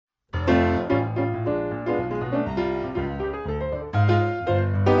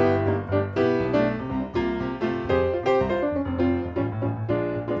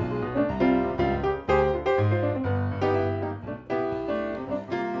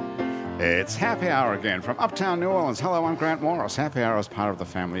It's Happy Hour again from Uptown New Orleans. Hello, I'm Grant Morris. Happy Hour is part of the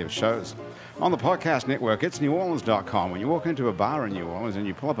family of shows. On the podcast network, it's neworleans.com. When you walk into a bar in New Orleans and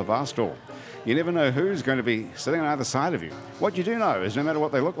you pull up a bar stool, you never know who's going to be sitting on either side of you. What you do know is no matter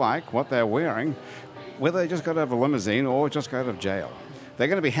what they look like, what they're wearing, whether they just got out of a limousine or just got out of jail, they're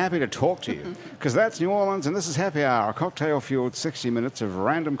going to be happy to talk to you because that's New Orleans and this is Happy Hour, a cocktail-fueled 60 minutes of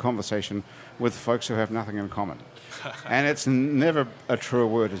random conversation with folks who have nothing in common. And it's never a truer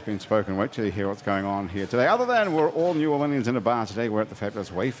word has been spoken. Wait till you hear what's going on here today. Other than we're all New Orleanians in a bar today, we're at the fabulous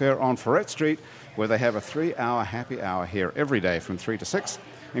Wayfair on Ferret Street, where they have a 3-hour happy hour here every day from 3 to 6,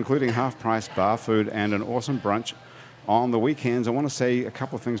 including half-price bar food and an awesome brunch on the weekends. I want to say a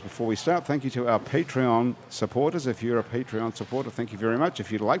couple of things before we start. Thank you to our Patreon supporters. If you're a Patreon supporter, thank you very much.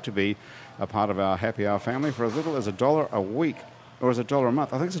 If you'd like to be a part of our happy hour family for as little as $1 a week, or as $1 a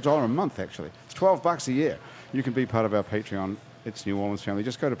month. I think it's $1 a month, actually. It's $12 a year. You can be part of our Patreon, It's New Orleans family.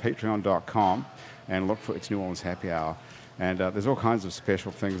 Just go to patreon.com and look for It's New Orleans Happy Hour. And there's all kinds of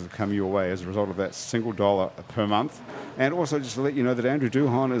special things that come your way as a result of that single dollar per month. And also just to let you know that Andrew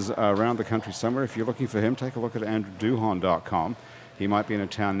Duhon is around the country somewhere. If you're looking for him, take a look at andrewduhon.com. He might be in a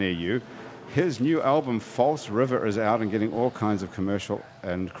town near you. His new album, False River, is out and getting all kinds of commercial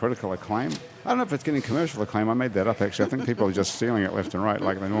and critical acclaim. I don't know if it's getting commercial acclaim. I made that up, actually. I think people are just stealing it left and right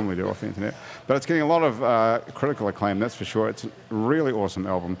like they normally do off the internet. But it's getting a lot of critical acclaim, that's for sure. It's a really awesome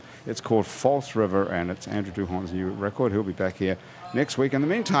album. It's called False River, and it's Andrew Duhon's new record. He'll be back here next week. In the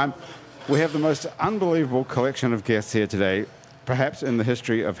meantime, we have the most unbelievable collection of guests here today, perhaps in the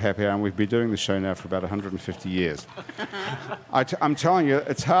history of Happy Hour, and we've been doing the show now for about 150 years. I'm telling you,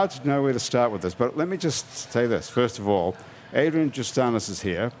 it's hard to know where to start with this, but let me just say this. First of all, Adrian Justanis is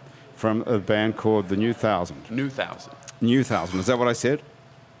here from a band called The New Thousand. New Thousand. New Thousand. Is that what I said?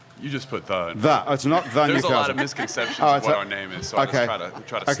 You just put the. The. It's not The New Thousand. There's a lot of misconceptions of what our name is, so okay. I just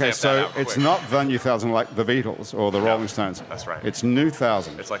try to okay, stamp so that out it's quick. not The New Thousand like the Beatles or the Rolling Stones. That's right. It's New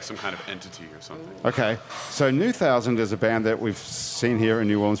Thousand. It's like some kind of entity or something. Okay, so New Thousand is a band that we've seen here in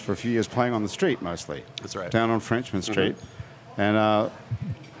New Orleans for a few years, playing on the street mostly. That's right. Down on Frenchman Street. And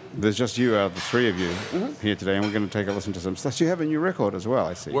there's just you, the three of you, here today, and we're going to take a listen to some stuff. So you have a new record as well,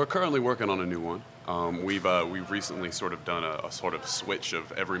 I see. We're currently working on a new one. We've recently sort of done a sort of switch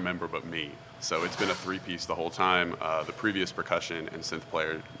of every member but me. So it's been a three-piece the whole time. The previous percussion and synth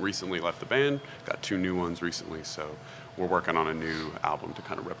player recently left the band, got 2 new ones recently, so we're working on a new album to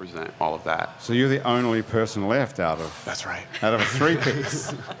kind of represent all of that. So you're the only person left out of... That's right. Out of a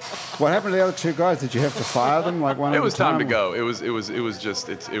three-piece. What happened to the other 2 guys? Did you have to fire them like one at a time? It was time to go. It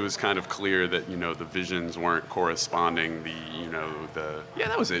was kind of clear that, the visions weren't corresponding. Yeah,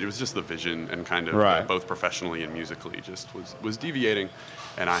 that was it. It was just the vision and kind of both professionally and musically just was deviating,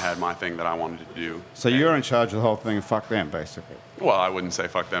 and I had my thing that I wanted to do. So you're in charge of the whole thing and fuck them, basically. Well, I wouldn't say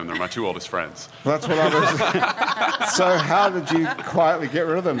fuck them. They're my 2 oldest friends. Well, that's what I was... So how did you quietly get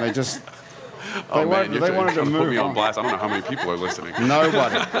rid of them? They just... They wanted to move put me on on. blast. I don't know how many people are listening.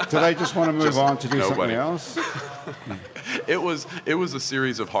 Nobody. Do they just want to move on to do something nobody. else? It was a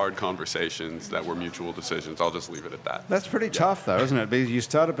series of hard conversations that were mutual decisions. I'll just leave it at that. That's pretty tough, though, isn't it? Because you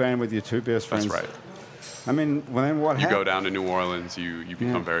start a band with your 2 best friends. That's right. I mean, well, then what You happened? go down to New Orleans, you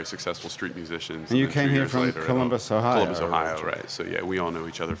become very successful street musicians. And you then came 2 here years from later, Columbus, Ohio. Columbus, Ohio, right. So, yeah, we all know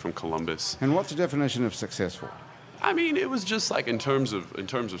each other from Columbus. And what's the definition of successful? I mean, it was just like in terms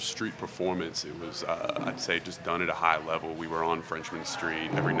of street performance, it was I'd say just done at a high level. We were on Frenchman Street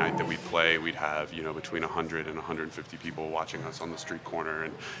every night that we'd play. We'd have between 100 and 150 people watching us on the street corner,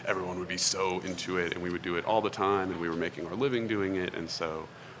 and everyone would be so into it, and we would do it all the time, and we were making our living doing it, and so.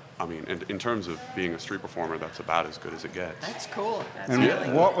 I mean, in terms of being a street performer, that's about as good as it gets. That's cool. That's And really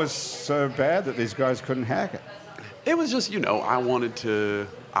what was so bad that these guys couldn't hack it? It was just, I wanted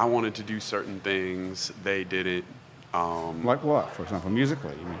to do certain things. They didn't. Like what, for example,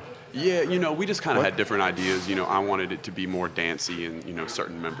 musically? You mean? Yeah, we just kind of had different ideas. I wanted it to be more dancey, and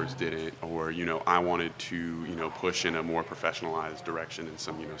certain members didn't, or I wanted to push in a more professionalized direction, and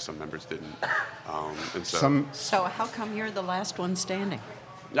some members didn't. And So how come you're the last one standing?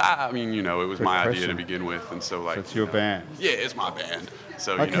 I mean, it was Good my idea question. to begin with, and so like It's your band. Yeah, it's my band.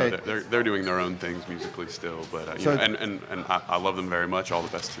 So Okay. they're doing their own things musically still, but So- and I love them very much. All the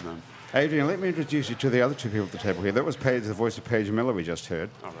best to them. Adrian, let me introduce you to the other 2 people at the table here. That was Paige, the voice of Paige Miller we just heard.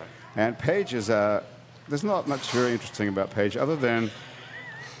 All right. And Paige is, there's not much very interesting about Paige other than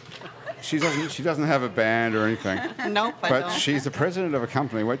she doesn't have a band or anything. Nope, I But don't. she's the president of a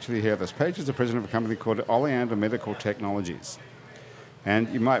company. Wait till you hear this. Paige is the president of a company called Oleander Medical Technologies. And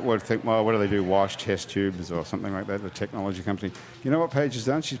you might want to think, well, what do they do? Wash test tubes or something like that, a technology company. You know what Paige has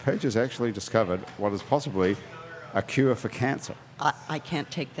done? Paige has actually discovered what is possibly a cure for cancer. I can't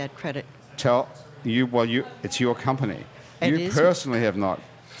take that credit. It's your company. It You is. personally have not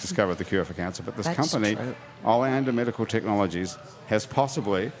discovered the cure for cancer, but this That's company, true. Oleander Medical Technologies, has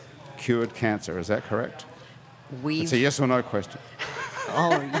possibly cured cancer. Is that correct? It's a yes or no question.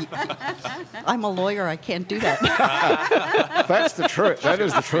 I'm a lawyer. I can't do that. That's the truth. That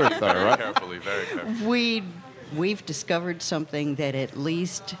is the truth, though, Very right? carefully, very carefully. We've discovered something that at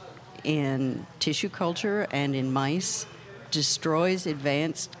least in tissue culture and in mice destroys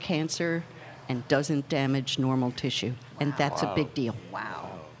advanced cancer and doesn't damage normal tissue. And that's a big deal. Wow.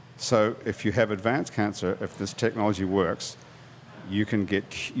 So if you have advanced cancer, if this technology works,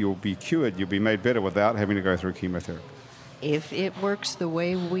 you'll be cured, you'll be made better without having to go through chemotherapy. If it works the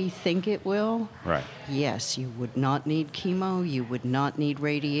way we think it will, Right. yes, you would not need chemo, you would not need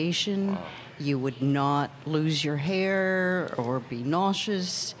radiation, you would not lose your hair or be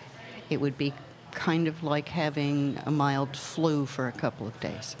nauseous. It would be kind of like having a mild flu for a couple of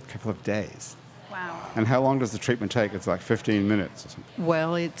days. A couple of days. Wow. And how long does the treatment take? It's like 15 minutes or something.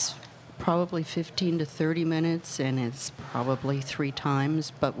 Well, it's probably 15 to 30 minutes, and it's probably 3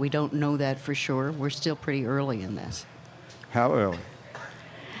 times, but we don't know that for sure. We're still pretty early in this. How early?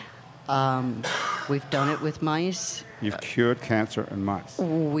 We've done it with mice. You've cured cancer in mice.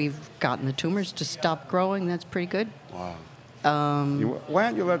 We've gotten the tumors to stop growing. That's pretty good. Wow. Why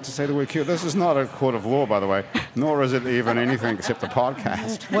aren't you allowed to say the word cure? This is not a court of law, by the way, nor is it even anything except a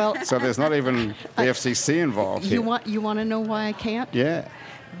podcast. Well, So there's not even the FCC involved here. You want to know why I can't? Yeah.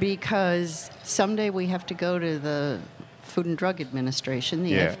 Because someday we have to go to the Food and Drug Administration,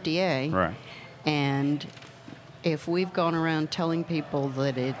 the Yeah. FDA, Right. and if we've gone around telling people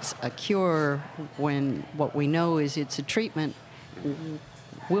that it's a cure when what we know is it's a treatment,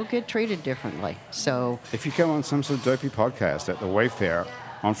 we'll get treated differently. So If you go on some sort of dopey podcast at the Wayfair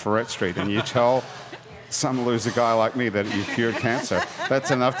on Ferret Street and you tell some loser guy like me that you cured cancer,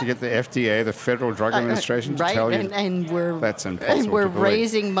 that's enough to get the FDA, the Federal Drug Administration, to right, tell you and we're that's impossible and we're to believe.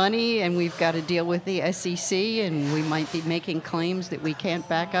 raising money, and we've got to deal with the SEC, and we might be making claims that we can't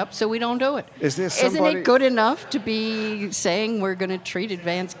back up, so we don't do it. Is there Isn't somebody- it good enough to be saying we're going to treat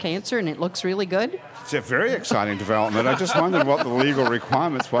advanced cancer, and it looks really good? It's a very exciting development. I just wondered what the legal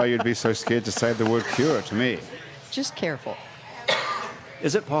requirements, why you'd be so scared to say the word cure to me. Just careful.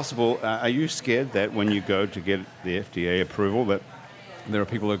 Is it possible, are you scared that when you go to get the FDA approval that there are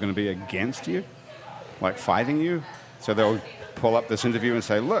people who are going to be against you, like fighting you? So they'll pull up this interview and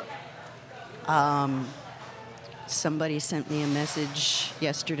say, look, Somebody sent me a message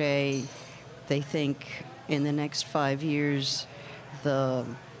yesterday. They think in the next 5 years, the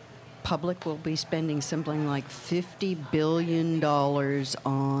public will be spending something like $50 billion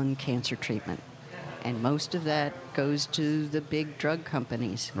on cancer treatment. And most of that goes to the big drug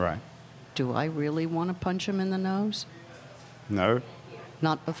companies. right, Do I really want to punch them in the nose? no,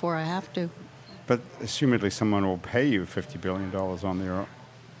 Not before I have to. but assumedly someone will pay you $50 billion on their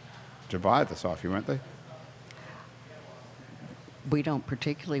to buy this off you, won't they? We don't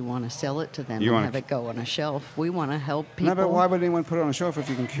particularly want to sell it to them You and wanna- have it go on a shelf. We want to help people. No, but why would anyone put it on a shelf if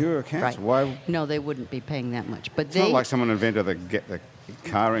you can cure cancer? Right. Why? No, they wouldn't be paying that much. But It's not like someone invented the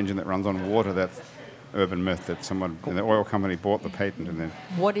car engine that runs on water. That's urban myth that someone in the oil company bought the patent and then.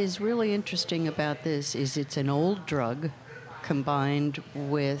 What is really interesting about this is it's an old drug combined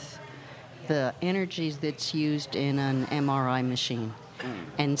with the energies that's used in an MRI machine.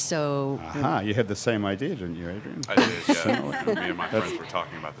 And so, Aha, you had the same idea, didn't you, Adrian? I did, yeah. Me and my friends were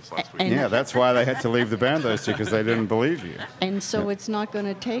talking about this last week. And- Yeah, that's why they had to leave the band, those two, because they didn't believe you. it's not going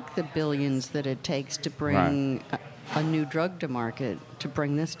to take the billions that it takes to bring a new drug to market, to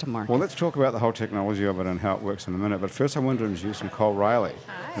bring this to market. Well, let's talk about the whole technology of it and how it works in a minute. But first, I want to introduce Nicole Riley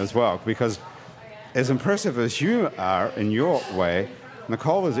as well, because as impressive as you are in your way,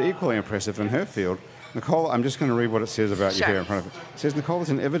 Nicole is equally impressive in her field. Nicole, I'm just going to read what it says about you Sure. here in front of you. It says Nicole is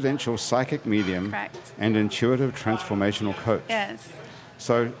an evidential psychic medium Correct. and intuitive transformational coach. Yes.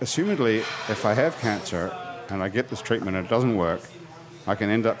 So, assumedly, if I have cancer and I get this treatment and it doesn't work, I can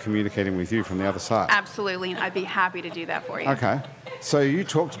end up communicating with you from the other side. Absolutely. And I'd be happy to do that for you. Okay. So you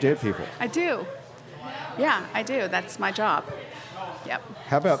talk to dead people. I do. Yeah, I do. That's my job. Yep.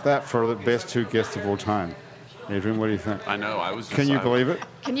 How about that for the best two guests of all time? Adrian, what do you think? I know. I was. Can you believe it?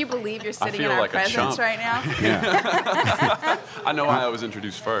 Can you believe you're sitting feel in our like a presence chump. right now? Yeah. I know why I was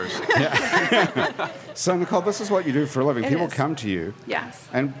introduced first. So, Nicole, this is what you do for a living. It People is. come to you. Yes.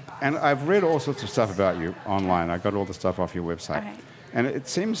 And I've read all sorts of stuff about you online. I got all the stuff off your website. Right. And it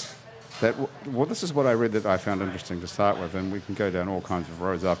seems that, well, this is what I read that I found interesting to start with, and we can go down all kinds of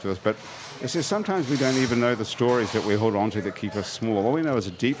roads after this, but it says sometimes we don't even know the stories that we hold on to that keep us small. All we know is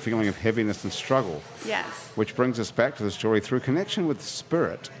a deep feeling of heaviness and struggle. Yes. Which brings us back to the story through connection with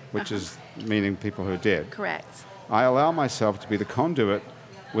spirit, which is meaning people who are dead. Correct. I allow myself to be the conduit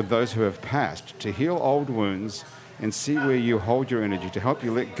with those who have passed, to heal old wounds and see where you hold your energy, to help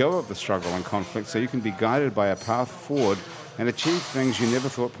you let go of the struggle and conflict so you can be guided by a path forward and achieve things you never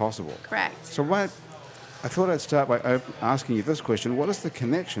thought possible. Correct. So I thought I'd start by asking you this question. What is the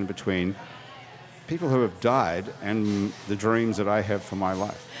connection between people who have died and the dreams that I have for my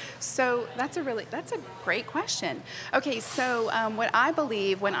life? So that's a great question. Okay, so what I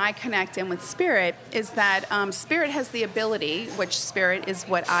believe when I connect in with spirit is that spirit has the ability, which spirit is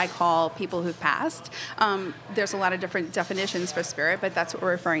what I call people who've passed. There's a lot of different definitions for spirit, but that's what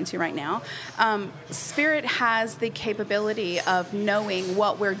we're referring to right now. Spirit has the capability of knowing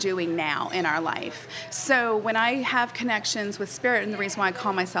what we're doing now in our life. So when I have connections with spirit, and the reason why I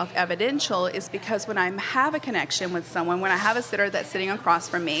call myself evidential is because when I have a connection with someone, when I have a sitter that's sitting across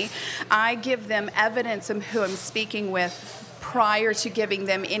from me, I give them evidence of who I'm speaking with prior to giving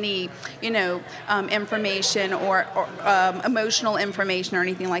them any, information or emotional information or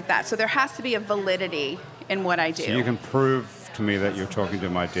anything like that. So there has to be a validity in what I do. So you can prove to me that you're talking to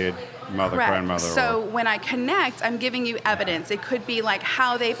my dead mother, Correct. grandmother. So when I connect, I'm giving you evidence. It could be like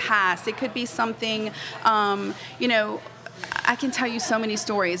how they passed. It could be something, I can tell you so many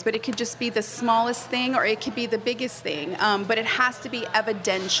stories, but it could just be the smallest thing or it could be the biggest thing. But it has to be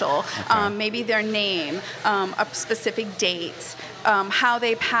evidential. Okay. Maybe their name, a specific date, how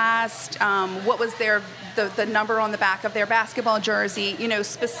they passed, what was the number on the back of their basketball jersey,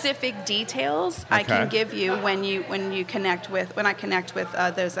 specific details I can give you when I connect with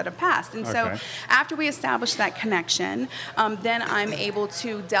those that have passed. And so after we establish that connection, then I'm able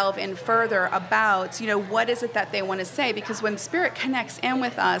to delve in further about, what is it that they want to say? Because when spirit connects in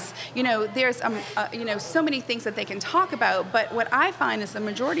with us, there's, so many things that they can talk about. But what I find is the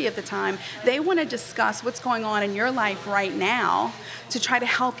majority of the time, they want to discuss what's going on in your life right now to try to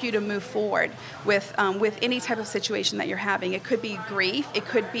help you to move forward with any type of situation that you're having. It could be grief. It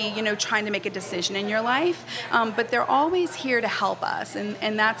could be, trying to make a decision in your life. But they're always here to help us.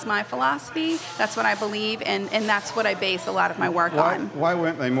 And that's my philosophy. That's what I believe. And that's what I base a lot of my work on. Why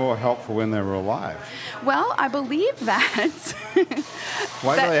weren't they more helpful when they were alive? Well, I believe that.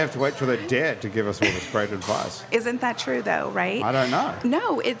 Why do they have to wait till they're dead to give us all this great advice? Isn't that true, though, right? I don't know.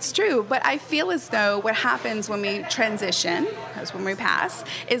 No, it's true. But I feel as though what happens when we transition, as when we pass,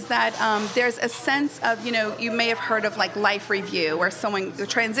 is that there's a sense of, you may have heard of like life review, where someone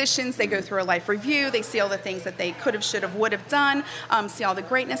transitions, they go through a life review, they see all the things that they could have, should have, would have done, see all the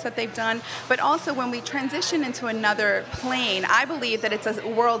greatness that they've done. But also when we transition into another plane, I believe that it's a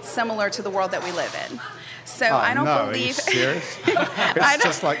world similar to the world that we live in. So I don't believe. Are you serious? It's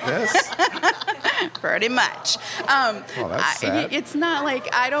just like this? Pretty much. That's sad. It's not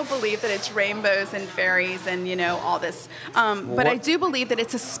like, I don't believe that it's rainbows and fairies and, all this. But I do believe that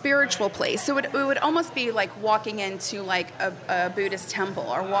it's a spiritual place. So it would almost be like walking into like a Buddhist temple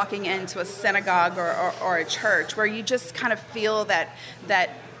or walking into a synagogue or a church where you just kind of feel that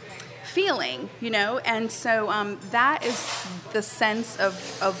feeling, and so that is the sense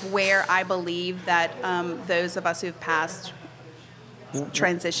of where I believe that those of us who've passed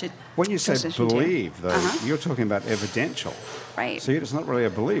transition. When you say believe, though, you're talking about evidential. Right. So it's not really a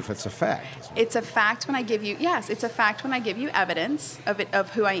belief, it's a fact. It's a fact when I give you, it's a fact when I give you evidence of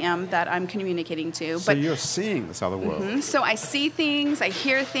who I am that I'm communicating to. So you're seeing this other world. Mm-hmm. So I see things, I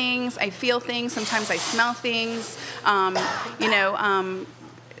hear things, I feel things, sometimes I smell things,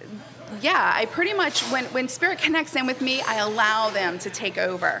 I pretty much, when spirit connects in with me, I allow them to take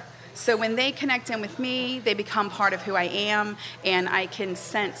over. So when they connect in with me, they become part of who I am, and I can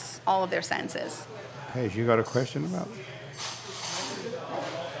sense all of their senses. Paige, you got a question about it?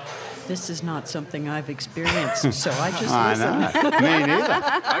 This is not something I've experienced, so I just listen. I know. Me neither.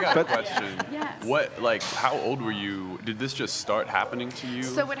 I got a question. Yes. How old were you? Did this just start happening to you?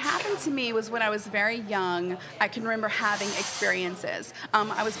 So what happened to me was when I was very young, I can remember having experiences.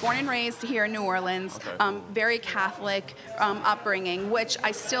 I was born and raised here in New Orleans, very Catholic upbringing, which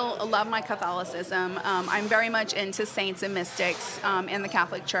I still love my Catholicism. I'm very much into saints and mystics in the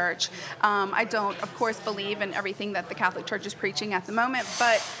Catholic Church. I don't, of course, believe in everything that the Catholic Church is preaching at the moment,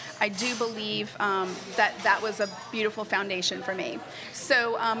 but I do believe that was a beautiful foundation for me.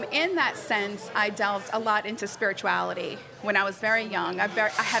 So in that sense, I delved a lot into spirituality when I was very young. I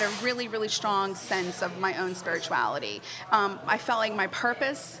had a really, really strong sense of my own spirituality. I felt like my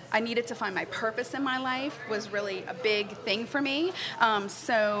purpose, I needed to find my purpose in my life was really a big thing for me.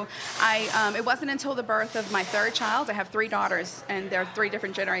 It wasn't until the birth of my third child. I have 3 daughters, and they're 3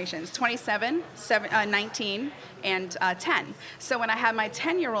 different generations, 27, 19, and 10. So when I had my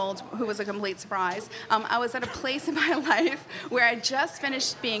 10-year-old, who was a complete surprise, I was at a place in my life where I just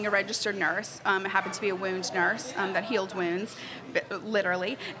finished being a registered nurse. I happened to be a wound nurse that healed wounds,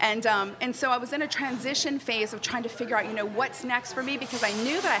 literally. And so I was in a transition phase of trying to figure out, what's next for me, because I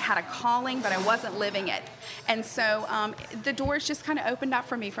knew that I had a calling, but I wasn't living it. And so the doors just kind of opened up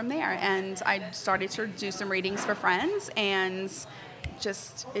for me from there. And I started to do some readings for friends, and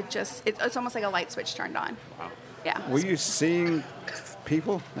it's almost like a light switch turned on. Wow. Yeah. Were you seeing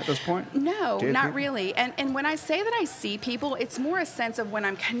people at this point? No, not really. And when I say that I see people, it's more a sense of when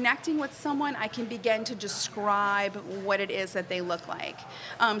I'm connecting with someone, I can begin to describe what it is that they look like.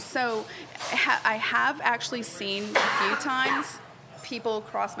 So I have actually seen a few times people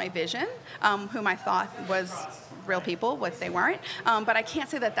cross my vision, whom I thought was real people, what they weren't. But I can't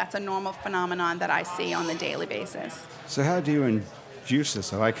say that that's a normal phenomenon that I see on the daily basis. So how do you induce this?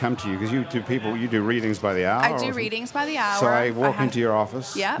 So I come to you because you do readings by the hour? I do readings by the hour. So I walk into your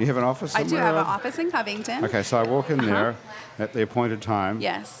office. Yeah. You have an office I somewhere? do have an office in Covington. Okay, so I walk in there at the appointed time.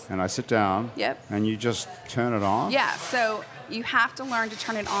 Yes. And I sit down. Yep. And you just turn it on? Yeah, so you have to learn to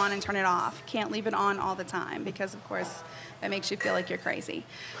turn it on and turn it off. You can't leave it on all the time because, of course, that makes you feel like you're crazy.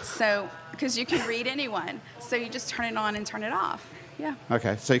 So, because you can read anyone. So you just turn it on and turn it off. Yeah.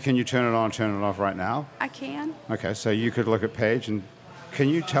 Okay, so can you turn it on, turn it off right now? I can. Okay, so you could look at Paige and can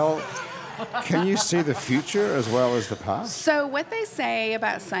you see the future as well as the past? So what they say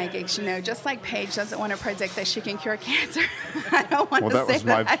about psychics, just like Paige doesn't want to predict that she can cure cancer, I don't want to say that.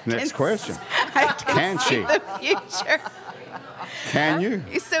 Well, that was my next question. Can she? The future. Can you?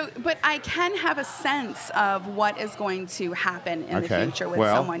 So, but I can have a sense of what is going to happen in the future with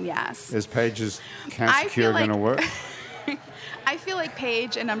someone, yes. Is Paige's cancer cure going to work? I feel like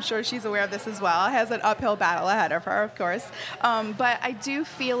Paige, and I'm sure she's aware of this as well, has an uphill battle ahead of her, of course. But I do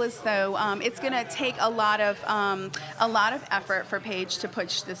feel as though it's going to take a lot of effort for Paige to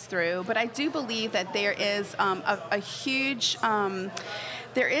push this through. But I do believe that there is a huge,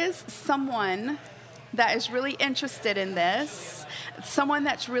 there is someone that is really interested in this, someone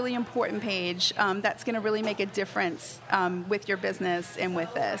that's really important, Paige, that's going to really make a difference with your business and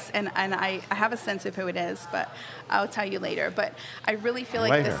with this. And I have a sense of who it is, but I'll tell you later. But I really feel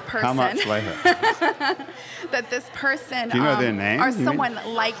like this person... How much later? that this person... Do you know their name? Or someone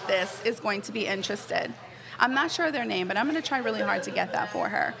like this is going to be interested. I'm not sure of their name, but I'm going to try really hard to get that for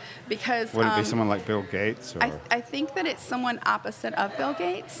her. Because... Would it be someone like Bill Gates? Or? I think that it's someone opposite of Bill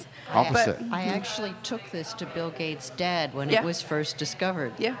Gates. Opposite? I actually took this to Bill Gates' dad when it was first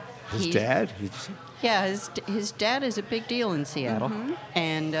discovered. Yeah. His dad? Yeah, his dad is a big deal in Seattle.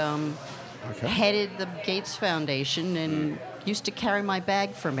 And headed the Gates Foundation and used to carry my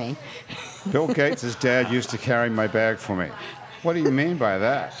bag for me. Bill Gates' dad used to carry my bag for me. What do you mean by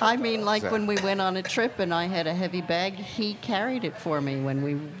that? I mean, like when we went on a trip and I had a heavy bag, he carried it for me when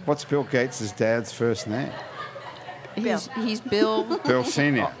we... What's Bill Gates' dad's first name? He's Bill... Bill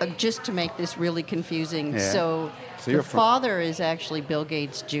Sr. Just to make this really confusing. Yeah. So the father is actually Bill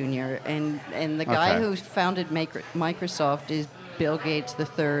Gates Jr., and the guy who founded Microsoft is Bill Gates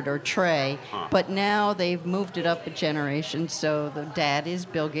III, or Trey. But now they've moved it up a generation, so the dad is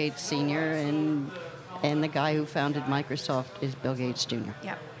Bill Gates Sr., and the guy who founded Microsoft is Bill Gates Jr.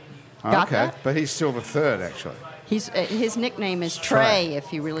 Yeah. Got Okay, that? but he's still the third, actually. His nickname is Trey,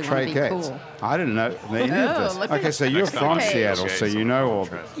 if you really want to be Gates. cool. I didn't know any of this. look Okay, at so you're from Page. Seattle, so you know all.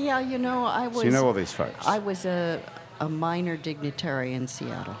 Yeah, I was... So you know all these folks. I was a minor dignitary in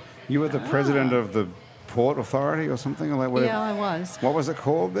Seattle. You were the president of the Port Authority or something like that? Yeah, I was. What was it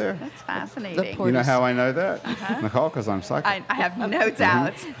called there? That's fascinating. The port- You know how I know that, Nicole? Because I'm psychic. I have no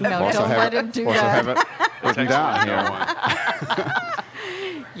doubt. No, Also don't have let it- him do also that. have it written down here.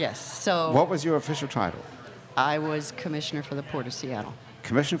 Yes, so What was your official title? I was commissioner for the Port of Seattle.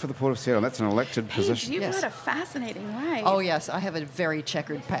 Commissioner for the Port of Seattle. That's an elected position. You've Yes. had a fascinating life. Oh, yes, I have a very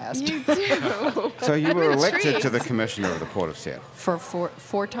checkered past. You do. So you I'm were elected intrigued. to the commissioner of the Port of Seattle. For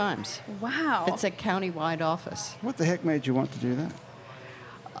four times. Wow. It's a county-wide office. What the heck made you want to do that?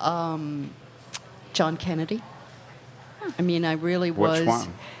 John Kennedy. I mean, I really Which was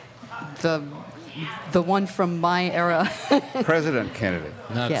one? the one from my era. President Kennedy.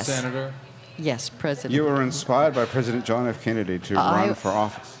 Not Yes. senator. Yes, President. You were inspired by President John F. Kennedy to run for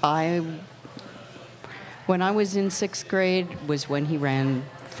office. When I was in 6th grade was when he ran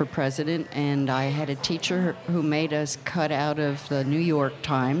for president, and I had a teacher who made us cut out of the New York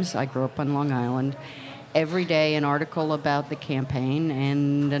Times. I grew up on Long Island. Every day, an article about the campaign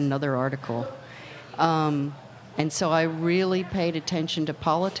and another article. And so I really paid attention to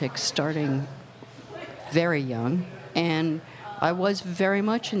politics starting very young, and I was very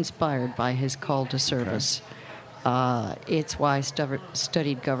much inspired by his call to service. It's why I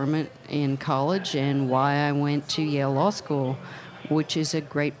studied government in college and why I went to Yale Law School, which is a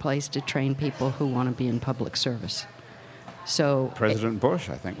great place to train people who want to be in public service. So President Bush,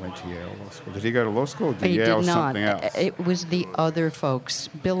 I think, went to Yale Law School. Did he go to law school? Or did he Yale did not. Something else? It was the other folks.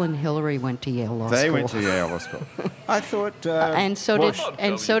 Bill and Hillary went to Yale Law School. They went to Yale Law School. I thought. And so Bush.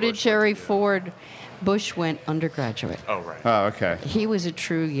 did Jerry Ford. Bush went undergraduate. Oh, right. Oh, okay. He was a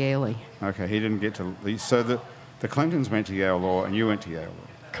true Yalie. Okay, he didn't get to. So the Clintons went to Yale Law, and you went to Yale Law.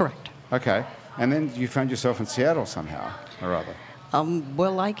 Correct. Okay, and then you found yourself in Seattle somehow or other.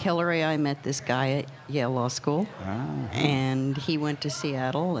 Well, like Hillary, I met this guy at Yale Law School, and he went to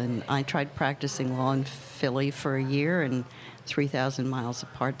Seattle, and I tried practicing law in Philly for a year, and 3,000 miles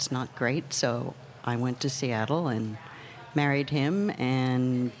apart's not great, so I went to Seattle and married him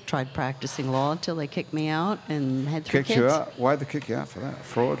and tried practicing law until they kicked me out and had 3 Kicked kids. you out? Why'd they kick you out for that?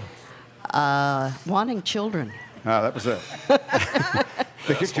 Fraud? Wanting children. Ah, that was it.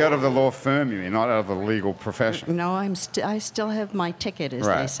 They kicked you out of the law firm, you mean, not out of the legal profession. No, I still have my ticket, as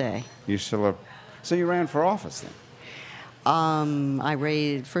they say. You still have. So you ran for office then?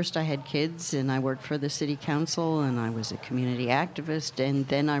 First I had kids, and I worked for the city council, and I was a community activist, and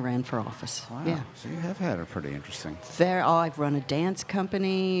then I ran for office. Wow. Yeah. So you have had a pretty interesting. I've run a dance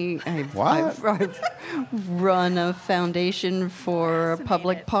company. I've run a foundation for a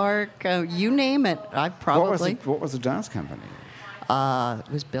public park. You name it. I've probably. What was the dance company? It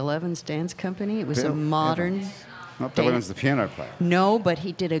was Bill Evans' dance company. It was a Bill modern. Evans. Not Bill Evans, the piano player. No, but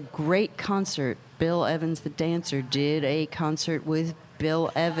he did a great concert. Bill Evans, the dancer, did a concert with Bill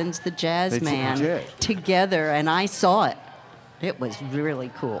Evans, the jazz man, together, and I saw it. It was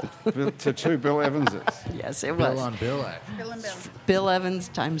really cool. To 2 Bill Evanses. Yes, it Bill was. on Bill Act. Bill and Bill. Bill Evans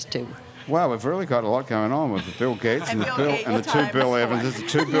times 2. Wow, we've really got a lot going on with the Bill Gates and the Bill Bill Gates and the 2 times Bill 4. Evanses, the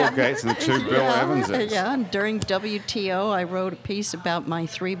 2 Bill Gates and the 2 Bill Evanses. Yeah, and during WTO, I wrote a piece about my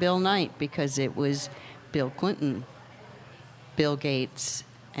 3-bill night because it was Bill Clinton, Bill Gates,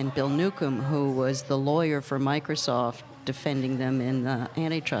 and Bill Newcomb, who was the lawyer for Microsoft defending them in the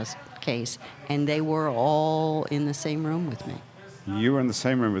antitrust case, and they were all in the same room with me. You were in the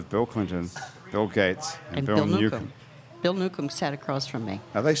same room with Bill Clinton, Bill Gates, and Bill Newcomb. Bill Newcomb sat across from me.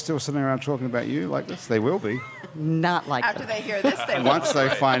 Are they still sitting around talking about you like this? They will be. Not like After that. they hear this, they will. Once they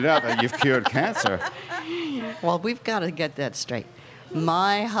find out that you've cured cancer. Well, we've got to get that straight.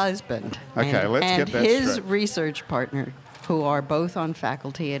 My husband Okay, let's and get that his straight. research partner, who are both on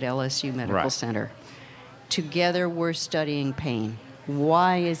faculty at LSU Medical Right. Center, together we're studying pain.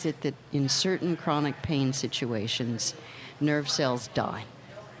 Why is it that in certain chronic pain situations, nerve cells die?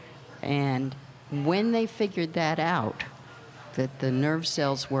 And when they figured that out, that the nerve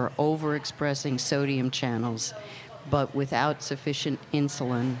cells were overexpressing sodium channels, but without sufficient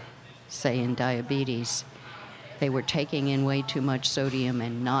insulin, say in diabetes, they were taking in way too much sodium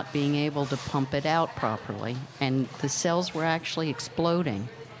and not being able to pump it out properly, and the cells were actually exploding.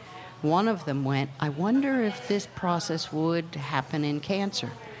 One of them went, I wonder if this process would happen in cancer.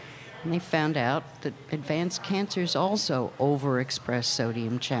 And they found out that advanced cancers also overexpress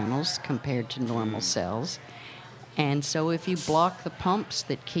sodium channels compared to normal cells. And so if you block the pumps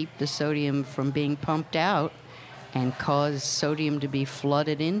that keep the sodium from being pumped out and cause sodium to be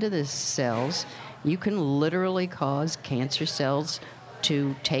flooded into the cells, you can literally cause cancer cells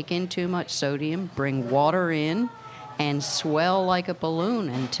to take in too much sodium, bring water in, and swell like a balloon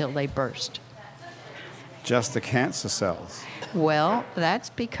until they burst. Just the cancer cells. Well, that's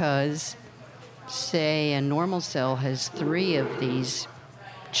because, say, a normal cell has 3 of these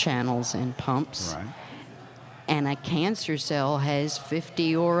channels and pumps, Right. and a cancer cell has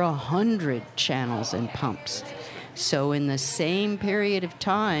 50 or 100 channels and pumps. So in the same period of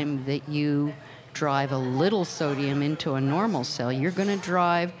time that you drive a little sodium into a normal cell, you're going to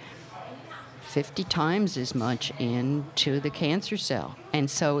drive 50 times as much into the cancer cell.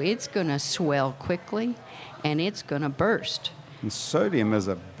 And so it's going to swell quickly, and it's going to burst. And sodium is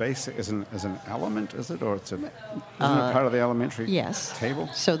a basic, is an element, is it? Or isn't it part of the elementary Yes. table?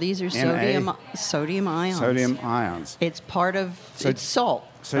 So these are Na? sodium ions. Sodium ions. It's part of, So- it's salt,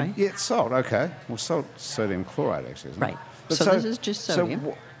 So right? yeah, it's salt, okay. Well, salt, sodium chloride, actually, isn't Right. it? But So this is just sodium.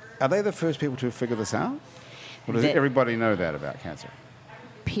 So are they the first people to figure this out? Or does They- everybody know that about cancer?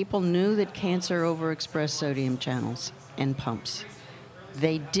 People knew that cancer overexpressed sodium channels and pumps.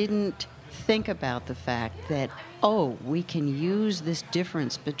 they didn't think about the fact that, oh, we can use this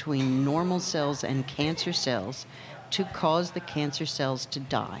difference between normal cells and cancer cells to cause the cancer cells to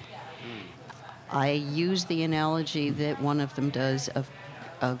die. I use the analogy that one of them does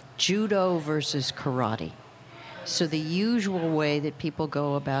of judo versus karate. So the usual way that people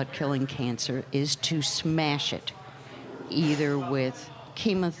go about killing cancer is to smash it, either with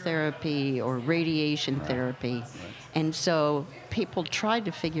chemotherapy or radiation therapy. And so people tried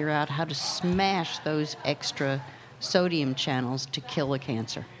to figure out how to smash those extra sodium channels to kill a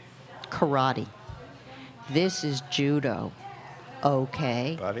cancer. Karate. This is judo.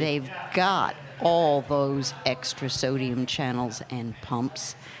 Okay, Buddy. they've got all those extra sodium channels and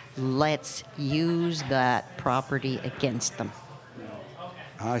pumps. Let's use that property against them.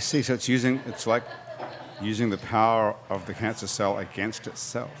 I see. So it's like using the power of the cancer cell against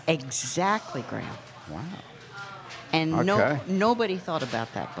itself. Exactly, Graham. Wow. And Okay. nobody thought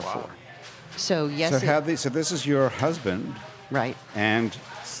about that before. So yes, So this is your husband right. and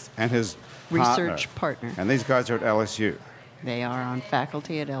his Research partner. And these guys are at LSU. They are on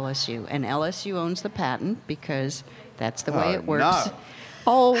faculty at LSU, and LSU owns the patent because that's the way Oh, it works. no.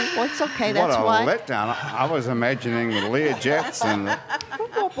 Oh, well, it's okay. That's what a why. letdown. I was imagining the Learjets and the...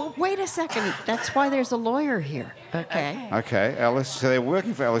 Well, wait a second. That's why there's a lawyer here. Okay. Okay, LSU. So they're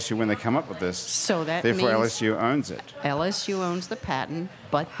working for LSU when they come up with this. So that Therefore, means LSU owns it. LSU owns the patent,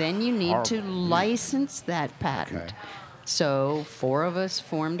 but then you need to Horrible. license that patent. Okay. So 4 of us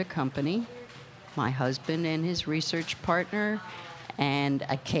formed a company, my husband and his research partner, and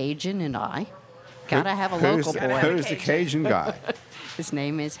a Cajun and I. Gotta have a local boy. Who's the Cajun guy? His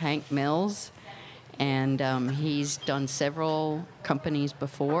name is Hank Mills, and he's done several companies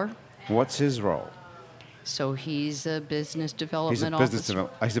before. What's his role? So he's a business development He's a officer.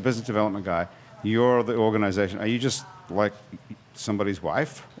 he's a business development guy. You're the organization. Are you just like somebody's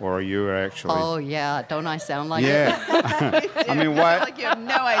wife, or are you actually? Oh yeah, don't I sound like it? Yeah. I mean, You why? sound like you have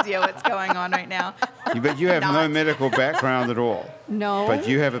no idea what's going on right now. But you have no Not. medical background at all. No. But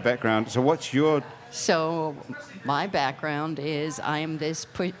you have a background. So what's your? So my background is I am this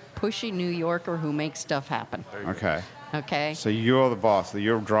pushy New Yorker who makes stuff happen. Okay. Okay. So you're the boss.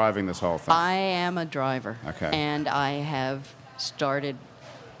 You're driving this whole thing. I am a driver. Okay. And I have started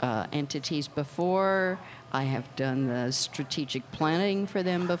entities before. I have done the strategic planning for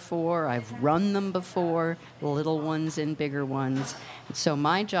them before. I've run them before, little ones and bigger ones. So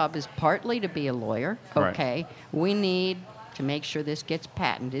my job is partly to be a lawyer. Right. Okay. We need to make sure this gets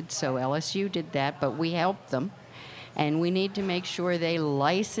patented. So LSU did that, but we helped them. And we need to make sure they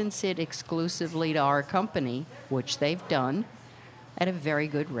license it exclusively to our company, which they've done at a very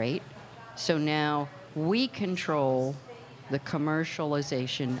good rate. So now we control the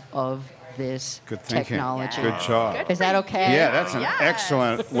commercialization of this Good thinking. technology. Good job. Good Is that for okay? Yeah, that's an Yes.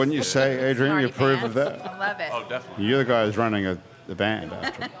 excellent. Wouldn't you say, Adrian? You Smarty approve of pants. that? I love it. Oh, definitely. You're the guy who's running the band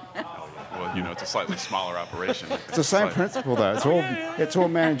after. Well, you know, it's a slightly smaller operation. It's the same principle, though. It's all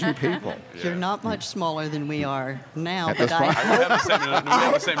managing people. You're not much smaller than we are now, At but this point. We have the same, we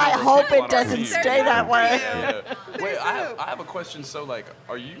have the same I number of hope people it on our doesn't team. stay that way. Yeah. Wait, I have a question. So, like,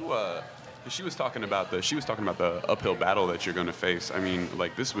 are you? She was talking about the uphill battle that you're going to face. I mean,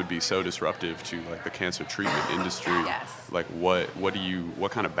 like, this would be so disruptive to like the cancer treatment industry. Yes. Like, what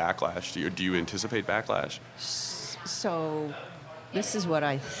kind of backlash do you anticipate backlash? So this is what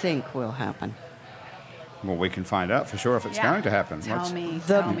I think will happen. Well, we can find out for sure if it's Yeah. going to happen. Tell What's- me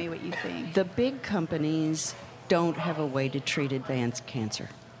The- what you think. The big companies don't have a way to treat advanced cancer.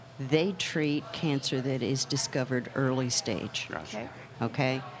 They treat cancer that is discovered early stage. Gotcha. Okay.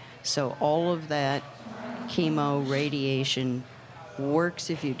 Okay? So all of that chemo, radiation works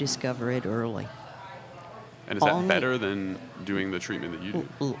if you discover it early. And is that Only- better than doing the treatment that you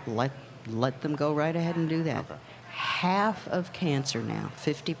do? Let them go right ahead and do that. Okay. Half of cancer now,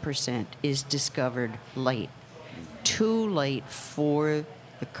 50%, is discovered late. Too late for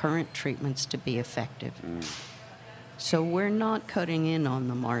the current treatments to be effective. So we're not cutting in on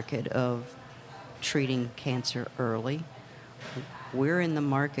the market of treating cancer early. We're in the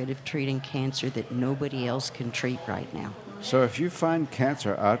market of treating cancer that nobody else can treat right now. So if you find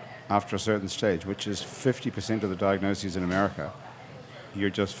cancer out after a certain stage, which is 50% of the diagnoses in America, you're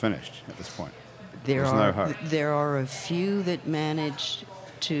just finished at this point. There's no hope. There are a few that manage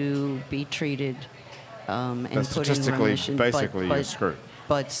to be treated and But put in statistically, remission. basically, you're screwed.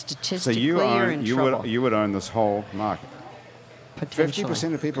 But So statistically, you you're in trouble. would own this whole market. potentially.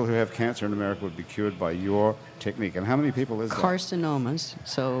 50% of people who have cancer in America would be cured by your technique. And how many people is that? Carcinomas.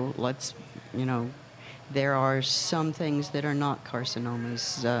 So let's, There are some things that are not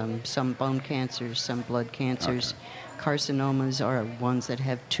carcinomas, some bone cancers, some blood cancers. Carcinomas are ones that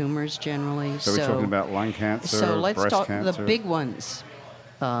have tumors generally. So we're talking about lung cancer, So let's breast talk cancer. the big ones.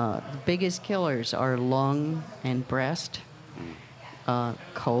 The biggest killers are lung and breast,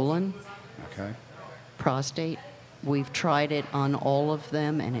 colon, Okay. prostate. We've tried it on all of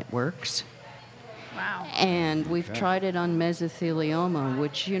them, and it works. Wow. And we've Okay. tried it on mesothelioma,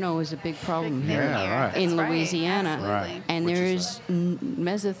 which, you know, is a big problem Big thing here Yeah, right. in That's Louisiana. Absolutely. And Which there is is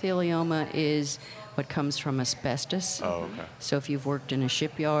mesothelioma is what comes from asbestos. Oh, okay. So if you've worked in a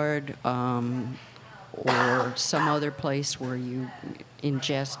shipyard or some other place where you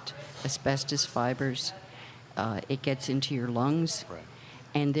ingest asbestos fibers, it gets into your lungs. Right.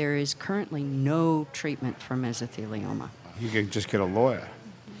 And there is currently no treatment for mesothelioma. You can just get a lawyer.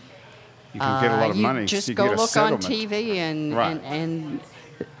 You can get a lot of you money. just you go can get a look on settlement. TV and Right.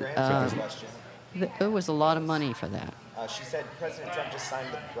 there was a lot of money for that. She said President Trump just signed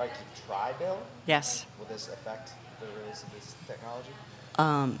the right to try bill. Yes. Will this affect the release of this technology?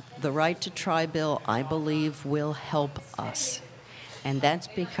 The right to try bill, I believe, will help us. And that's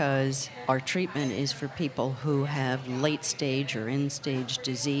because our treatment is for people who have late stage or end stage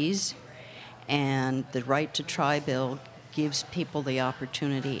disease. And the right to try bill gives people the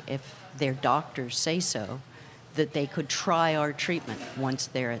opportunity, if their doctors say so, that they could try our treatment once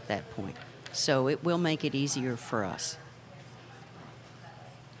they're at that point. So it will make it easier for us.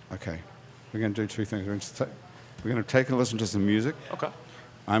 Okay. We're going to do two things. We're going to take a listen to some music. Okay.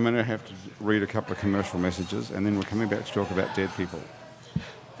 I'm going to have to read a couple of commercial messages, and then we're coming back to talk about dead people.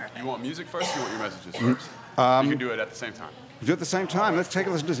 You want music first or you want your messages first? You can do it at the same time. Do it at the same time. Let's take a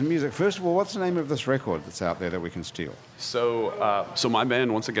listen to some music. First of all, what's the name of this record that's out there that we can steal? So my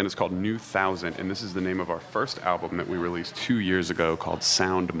band, once again, is called New Thousand, and this is the name of our first album that we released 2 years ago called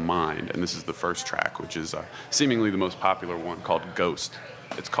Sound Mind, and this is the first track, which is seemingly the most popular one, called Ghost.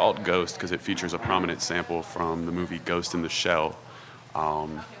 It's called Ghost because it features a prominent sample from the movie Ghost in the Shell,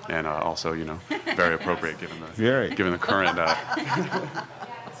 and also, you know, very appropriate given the current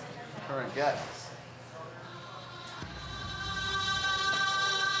Current guests.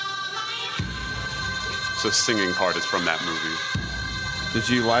 So singing part is from that movie. Did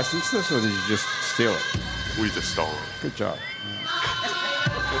you license this, or did you just steal it? We just stole it. Good job.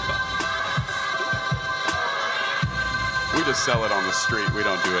 We just sell it on the street. We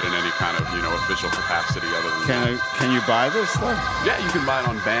don't do it in any kind of, you know, official capacity other than that. Can you buy this, though? Yeah, you can buy it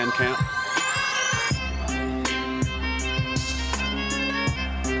on Bandcamp.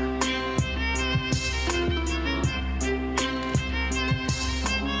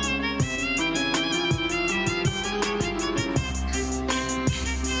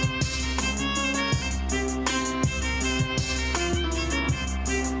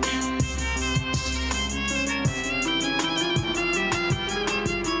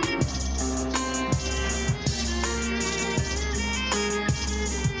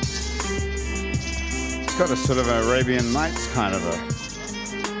 It's got a sort of Arabian Nights kind of a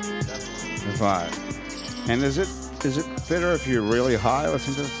vibe. And is it better if you're really high?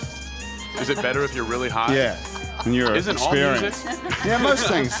 Listen to this. Is it better if you're really high? Yeah. And you're Isn't all music? experienced. Yeah, most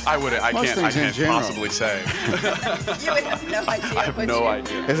things. I Most can't things in general. possibly say. You would have no idea. I have would no you?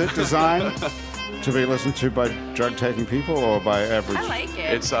 idea. Is it designed to be listened to by drug-taking people or by average? I like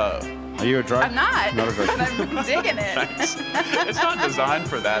it. It's Are you a drug? I'm not, Not a drug. but I'm digging it. it's not designed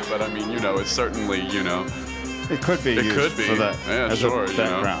for that, but I mean, you know, it's certainly, you know. It could be It used could be. for that Yeah, as sure, a you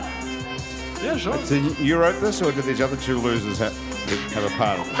know. background. Yeah, sure. So you wrote this, or did these other two losers have a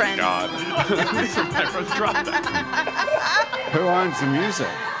part of it? Friends. God. My first drop. Who owns the music?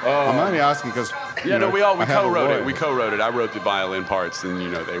 I'm only asking because Yeah, no, we co-wrote it. it. We co-wrote it. I wrote the violin parts, and you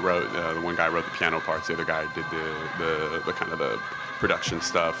know, they wrote the one guy wrote the piano parts. The other guy did the kind of the production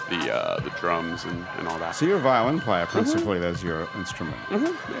stuff, the drums and all that. So you're a violin player, principally. That's your instrument.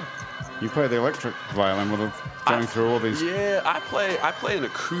 You play the electric violin with going through all these. Yeah, I play an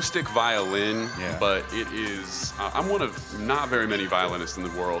acoustic violin, Yeah. but it is I'm one of not very many violinists in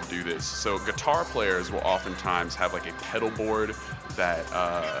the world do this. So guitar players will oftentimes have like a pedal board that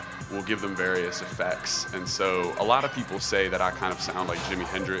will give them various effects, and so a lot of people say that I kind of sound like Jimi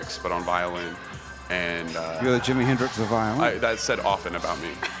Hendrix, but on violin. And You're the Jimi Hendrix of violin. that's said often about me.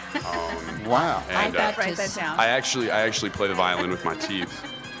 Wow. And got Write to that down. I actually play the violin with my teeth.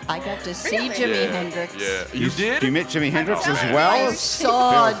 I got to see Really? Jimi Yeah, Hendrix. Yeah, you did? You met Jimi Hendrix as I well?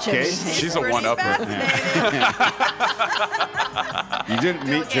 Saw Bill Jimi Gates? Hendrix. She's a Pretty one-upper. fascinating. You didn't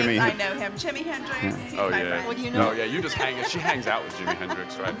Bill meet Jimi Gates, I Hendrix. know him. Jimi Hendrix. He's Oh my yeah. friend. Well, you No, know- yeah. You just hang. She hangs out with Jimi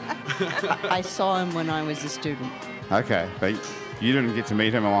Hendrix, right? I saw him when I was a student. Okay. But You didn't get to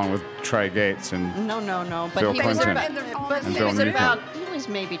meet him along with Trey Gates and No. But Bill he was Clinton. but And he Bill was Newcomb. he was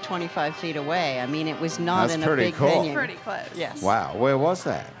maybe 25 feet away. I mean, it was not That's in a pretty big cool. venue. Pretty close. Yes. wow. Where was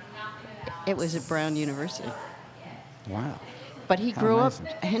that? It was at Brown University. Wow. But he How grew up.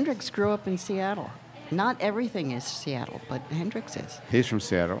 amazing. Hendrix grew up in Seattle. Not everything is Seattle, but Hendrix is. He's from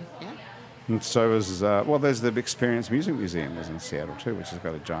Seattle. Yeah. And so is, well, there's the Experience Music Museum is in Seattle too, which has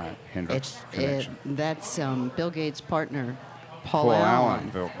got a giant Hendrix connection. That's Bill Gates' partner, Paul Allen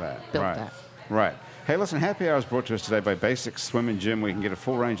built that. built right. that. Right. Hey, listen, Happy Hour is brought to us today by Basics Swim and Gym, where you can get a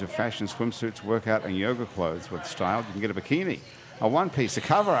full range of fashion swimsuits, workout, and yoga clothes with style. You can get a bikini, a one-piece, a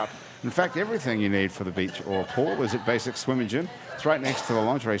cover-up. In fact, everything you need for the beach or pool is at Basics Swim and Gym. It's right next to the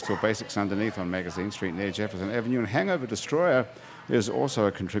lingerie store, Basics Underneath on Magazine Street near Jefferson Avenue. And Hangover Destroyer is also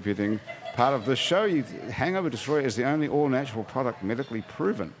a contributing part of the show. Hangover Destroyer is the only all-natural product medically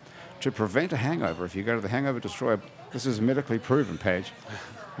proven to prevent a hangover. If you go to the Hangover Destroyer, this is medically proven, Paige.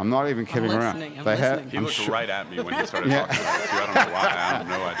 I'm not even kidding around. listening, I'm They have- listening. He I'm looked sure- right at me when you started talking about it, too. I don't know why. I have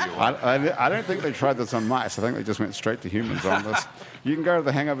no idea why. I don't think they tried this on mice. I think they just went straight to humans on this. You can go to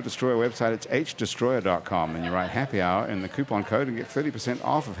the Hangover Destroyer website. It's hdestroyer.com, and you write Happy Hour in the coupon code and get 30%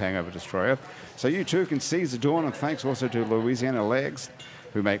 off of Hangover Destroyer. So you too can seize the dawn. And thanks also to Louisiana Legs,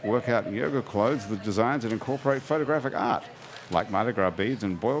 who make workout and yoga clothes with designs that incorporate photographic art, like Mardi Gras beads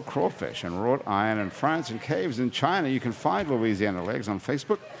and boiled crawfish and wrought iron in France and caves in China. You can find Louisiana Legs on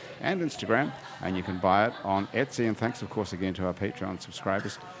Facebook and Instagram, and you can buy it on Etsy. And thanks, of course, again to our Patreon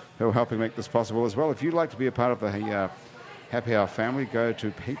subscribers who are helping make this possible as well. If you'd like to be a part of the Happy Hour family, go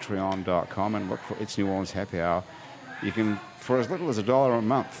to patreon.com and look for It's New Orleans Happy Hour. You can, for as little as $1 a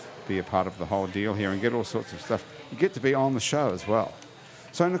month, be a part of the whole deal here and get all sorts of stuff. You get to be on the show as well.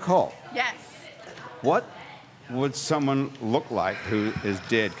 So, Nicole, Yes. what would someone look like who is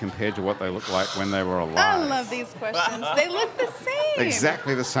dead compared to what they look like when they were alive? I love these questions. They look the same.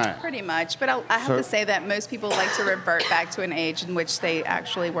 Exactly the same. Pretty much. But I have So- to say that most people like to revert back to an age in which they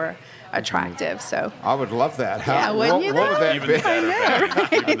actually were attractive. So I would love that. Yeah, wouldn't you what would though? that Even be? the dead are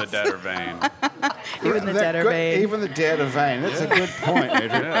vain. Even the dead are vain. even the That dead are good- vain. Even the dead are vain. That's a good point,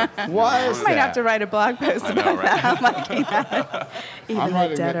 Adrian. Why is I might that? have to write a blog post I know, about right? that. I'm liking that. Even I'm the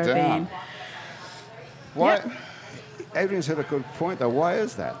writing dead that are down. vain. Why? Yeah. Adrian said a good point, though. Why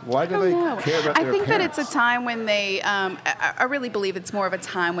is that? Why do I they don't know. care about I their think that appearance? it's a time when they. I really believe it's more of a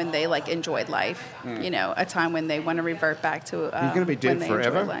time when they like enjoyed life. You know, a time when they want to revert back to. You're gonna be dead when they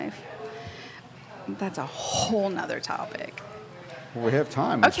forever? enjoyed life. That's a whole nother topic. Well, we have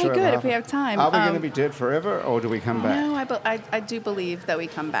time. Let's Okay, try good, that. if we have time. Are we going to be dead forever, or do we come back? No, I do believe that we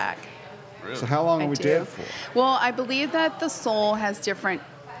come back. So how long I are we do. dead for? Well, I believe that the soul has different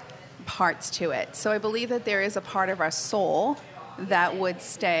parts to it. So I believe that there is a part of our soul that would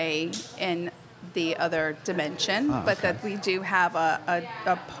stay in the other dimension, but okay. that we do have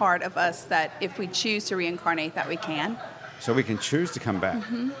a part of us that if we choose to reincarnate, that we can. So we can choose to come back.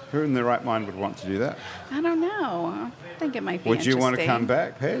 Mm-hmm. Who in their right mind would want to do that? I don't know. I think it might be Would you want to come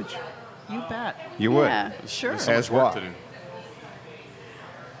interesting. back, Paige? You bet. You would. Yeah. Sure. There's so As much work what? to do.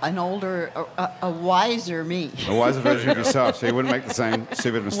 An older, a wiser me. A wiser version of yourself, so you wouldn't make the same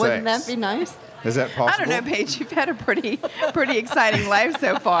stupid mistakes. Wouldn't that be nice? Is that possible? I don't know, Paige. You've had a pretty exciting life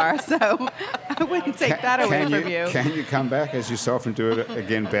so far, so I wouldn't take that away from you. Can you come back as yourself and do it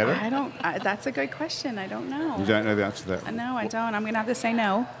again better? I don't. That's a good question. I don't know. You don't know the answer to that. No, I don't. I'm gonna have to say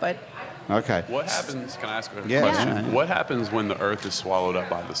no, but Okay. What happens? Can I ask a Yeah. question? Yeah. What happens when the Earth is swallowed up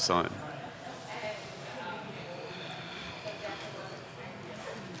by the sun?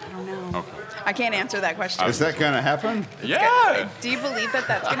 I don't know. Okay. I can't answer that question. Is that going to happen? Yeah. Do you believe that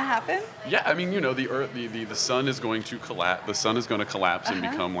that's gonna happen? Yeah, I mean, you know, the Earth, the sun is going to collapse. The sun is going to collapse and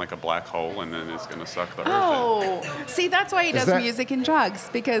become like a black hole, and then it's going to suck the Earth in. Oh, see, that's why he does that- music and drugs,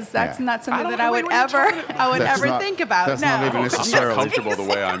 because that's Yeah. not something I don't that I know, would wait, what are you ever, talking I would That's ever not- think about. that's no, not even I'm not necessarily- comfortable the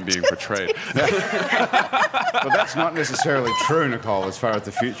way I'm being portrayed. But that's not necessarily true, Nicole, as far as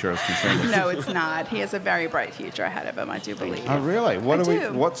the future is concerned. No, it's not. He has a very bright future ahead of him. I do believe. Oh, really? What I are we?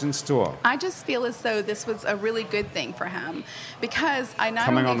 do. What's in store? I just feel as though this was a really good thing for him, because I not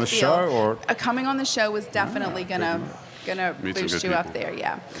Coming only on the feel, show, or- coming on the show was definitely gonna Meet some boost good you up people. there,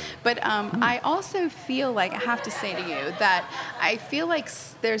 yeah. But I also feel like I have to say to you that I feel like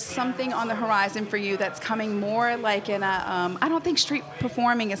there's something on the horizon for you that's coming more like in a. I don't think street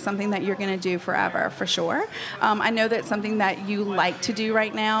performing is something that you're gonna do forever, for sure. I know that's something that you like to do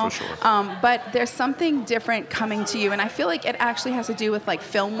right now. For sure. But there's something different coming to you, and I feel like it actually has to do with like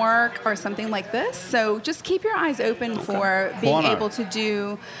film work or something like this. So just keep your eyes open for being Porno. able to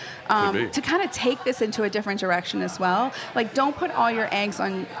do to kind of take this into a different direction as well. Like, don't put all your eggs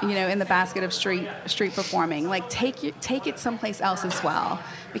on, in the basket of street performing. Like, take it someplace else as well,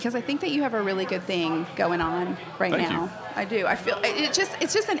 because I think that you have a really good thing going on right Thank now. you. I do. I feel it's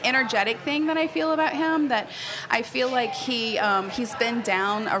just an energetic thing that I feel about him, that I feel like he's been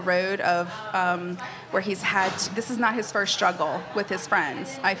down a road of where this is not his first struggle with his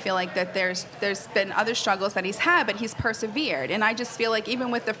friends. I feel like that there's been other struggles that he's had, but he's persevered. And I just feel like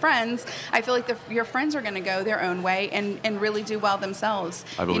even with the friends, I feel like your friends are going to go their own way and really do well themselves,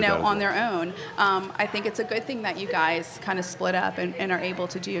 I believe that as on well. their own. I think it's a good thing that you guys kind of split up and are able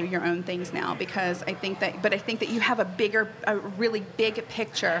to do your own things now, because I think that you have a really big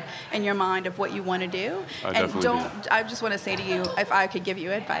picture in your mind of what you want to do. I just want to say to you, if I could give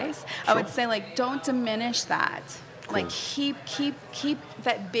you advice, I would say, like, don't diminish that. Cool. Like, keep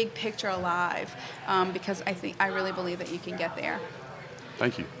that big picture alive, because I really believe that you can get there.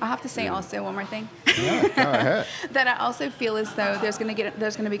 Thank you. I'll have to say also one more thing. Yeah, go ahead. That I also feel as though there's going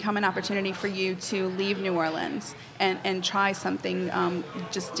to become an opportunity for you to leave New Orleans and try something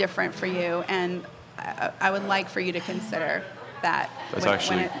just different for you, and I would like for you to consider that.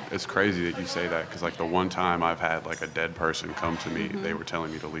 That's it's crazy that you say that, because like the one time I've had like a dead person come to me, they were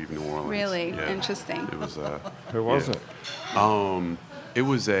telling me to leave New Orleans. Really? Yeah. Interesting. It was Who was it? It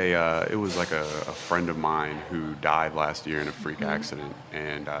was like a friend of mine who died last year in a freak accident,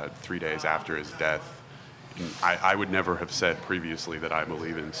 and 3 days after his death, I would never have said previously that I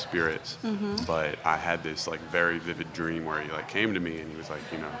believe in spirits, but I had this like very vivid dream where he like came to me and he was like,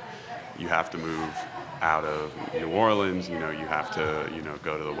 you have to move out of New Orleans, you have to,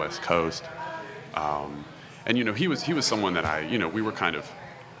 go to the West Coast. And, he was someone that we were kind of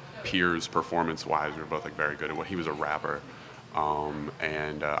peers performance-wise. We were both like very good at what he was a rapper.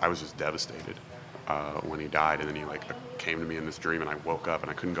 And I was just devastated when he died. And then he like came to me in this dream, and I woke up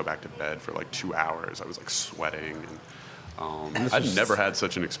and I couldn't go back to bed for like 2 hours. I was like sweating. And I'd never had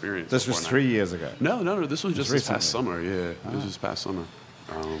such an experience. This was 3 years ago. No. This was just this recently. past summer. Yeah, this was just past summer.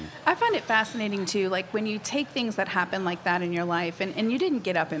 I find it fascinating too, like when you take things that happen like that in your life, and you didn't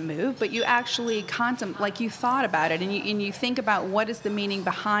get up and move, but you actually like you thought about it, and you think about what is the meaning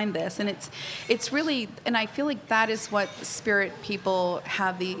behind this, and it's really, and I feel like that is what spirit people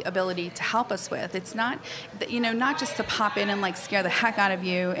have the ability to help us with. It's not, not just to pop in and like scare the heck out of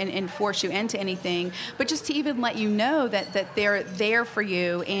you and force you into anything, but just to even let you know that they're there for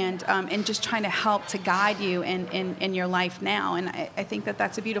you, and just trying to help to guide you in your life now. And I think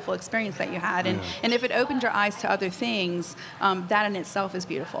that's a beautiful experience that you had, and if it opened your eyes to other things, that in itself is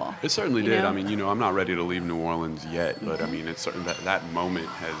beautiful. It certainly did. I mean, I'm not ready to leave New Orleans yet, but I mean, it's certain that moment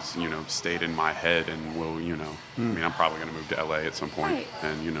has, stayed in my head, and will, I mean, I'm probably going to move to LA at some point, Right.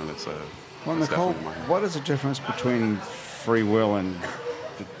 and that's a. Well, that's Nicole, definitely in my head. what is the difference between free will and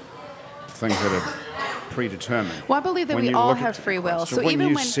the things that are predetermined? Well, I believe that When we you all look at- have free will. So when even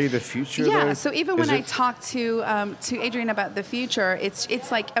you when see the future, yeah. though, So even when is I it- talk to Adrian about the future,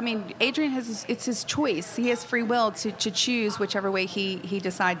 it's like, I mean, Adrian it's his choice. He has free will to choose whichever way he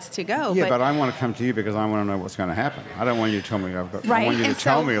decides to go. Yeah, but I want to come to you because I want to know what's going to happen. I don't want you to tell me I Right, want you to and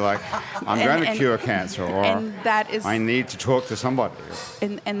tell so- me like I'm going to cure cancer, or and that is I need to talk to somebody.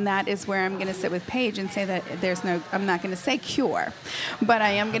 And that is where I'm going to sit with Paige and say that I'm not going to say cure, but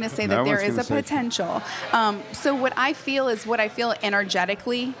I am going to say No that there one's is gonna a say potential. So what I feel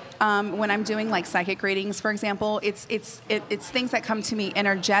energetically when I'm doing like psychic readings, for example. It's things that come to me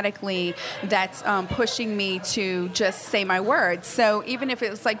energetically that's pushing me to just say my words. So even if it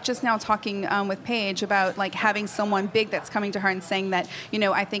was like just now talking with Paige about like having someone big that's coming to her and saying that,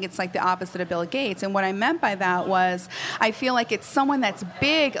 I think it's like the opposite of Bill Gates. And what I meant by that was I feel like it's someone that's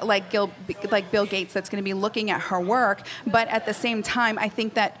big like Bill Gates that's going to be looking at her work, but at the same time I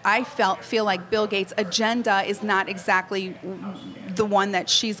think that I feel like Bill Gates' agenda is not exactly the one that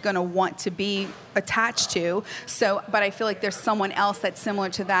she's going to want to be attached to. So, but I feel like there's someone else that's similar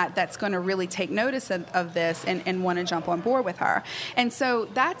to that that's going to really take notice of this and want to jump on board with her. And so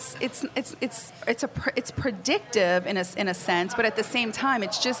it's predictive in a sense, but at the same time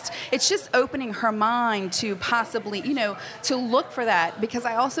it's just opening her mind to possibly, to look for that, because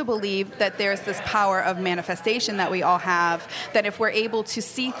I also believe that there's this power of manifestation that we all have, that if we're able to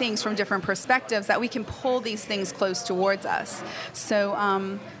see things from different perspectives, that we can pull these things close towards us.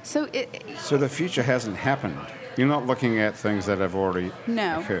 So So the future hasn't happened. You're not looking at things that have already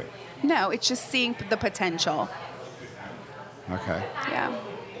occurred. No, it's just seeing the potential. Okay. Yeah.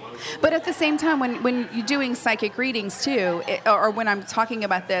 But at the same time, when you're doing psychic readings too, or when I'm talking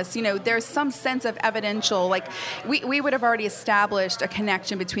about this, there's some sense of evidential, like we would have already established a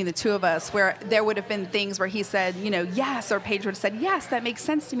connection between the two of us where there would have been things where he said, yes, or Paige would have said, yes, that makes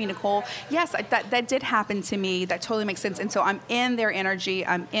sense to me, Nicole. Yes, that did happen to me. That totally makes sense. And so I'm in their energy.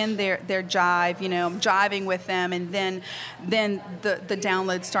 I'm in their jive, I'm jiving with them. And then the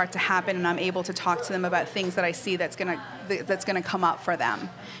downloads start to happen and I'm able to talk to them about things that I see that's gonna come up for them.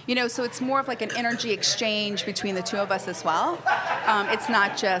 So it's more of like an energy exchange between the two of us as well. It's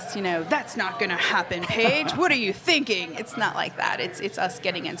not just, that's not going to happen, Paige. What are you thinking? It's not like that. It's us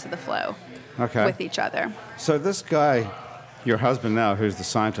getting into the flow with each other. So this guy, your husband now, who's the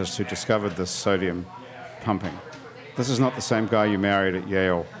scientist who discovered this sodium pumping, this is not the same guy you married at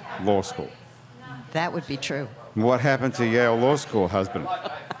Yale Law School. That would be true. What happened to Yale Law School husband?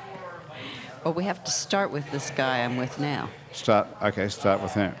 Well, we have to start with this guy I'm with now. Start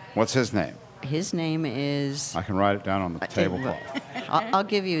with him. What's his name? His name is... I can write it down on the tablecloth. I'll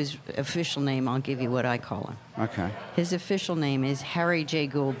give you his official name. I'll give you what I call him. Okay. His official name is Harry J.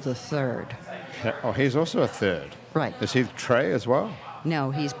 Gould III. Oh, he's also a third. Right. Is he Trey as well?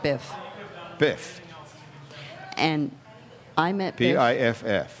 No, he's Biff. Biff. And I met Biff...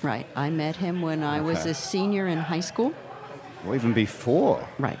 B-I-F-F. Right. I met him when I was a senior in high school. Well, even before.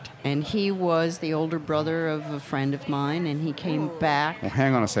 Right. And he was the older brother of a friend of mine, and he came back. Well,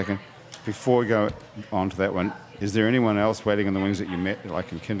 hang on a second. Before we go on to that one, is there anyone else waiting in the wings that you met,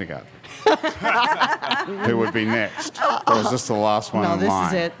 like in kindergarten? Who would be next? Or is this the last one in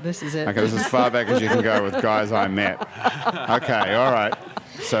line? No, this is it. Okay, this is as far back as you can go with guys I met. Okay, all right.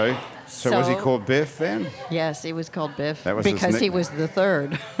 So was he called Biff then? Yes, he was called Biff That was his because he nickname. was the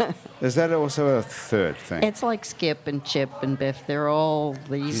third. Is that also a third thing? It's like Skip and Chip and Biff. They're all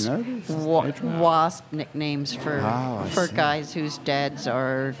these Do you know this? wasp nicknames for see. guys whose dads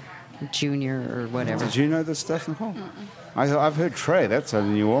are Junior or whatever. Did you know this stuff, Nicole? I've heard Trey. That's a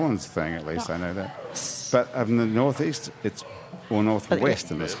New Orleans thing, at least I know that. But in the Northeast, or Northwest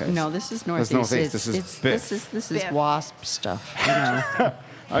in this case. No, this is Northeast. That's Northeast. This is Biff. This is Biff. wasp stuff.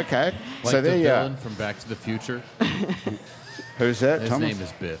 Okay. Like So the there you villain are. from Back to the Future. Who's that? His Thomas? name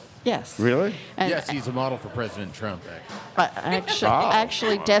is Biff. Yes. Really? And Yes, he's a model for President Trump, actually.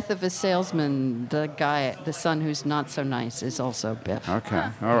 actually, Death of a Salesman, the son who's not so nice, is also Biff. Okay.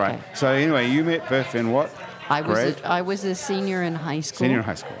 All right. Okay. So anyway, you met Biff in what? grade? I was a senior in high school. Senior in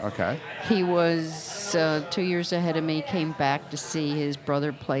high school. Okay. He was 2 years ahead of me, came back to see his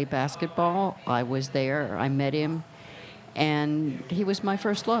brother play basketball. I was there. I met him, and he was my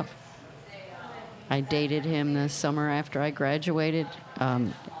first love. I dated him the summer after I graduated.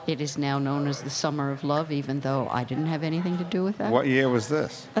 It is now known as the Summer of Love, even though I didn't have anything to do with that. What year was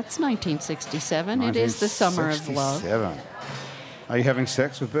this? That's 1967. It is the Summer of Love. 1967. Are you having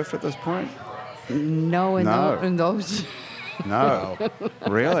sex with Biff at this point? No, in those. No.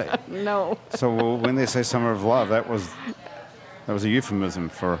 Really? No. So when they say Summer of Love, that was a euphemism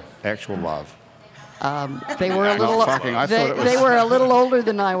for actual love. They were a little. Not fucking. I thought it was. They were a little older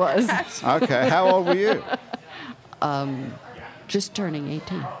than I was. Okay. How old were you? Just turning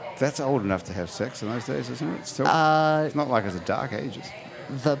 18. That's old enough to have sex in those days, isn't it? Still, it's not like it's the dark ages.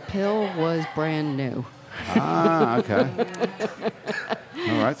 The pill was brand new. Ah, okay.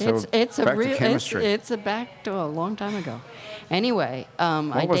 All right. So It's a back real. to chemistry. It's back to a long time ago. Anyway,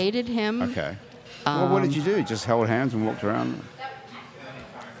 I dated him. Okay. Well, what did you do? You just held hands and walked around?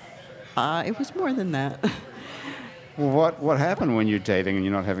 It was more than that. Well, what happened when you're dating and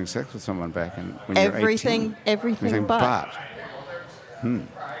you're not having sex with someone back when you're 18? Everything but.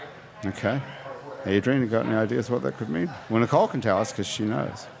 Okay. Adrian, you got any ideas what that could mean? Well, Nicole can tell us because she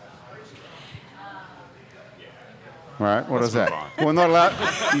knows. All right, what is that? Well, not allowed.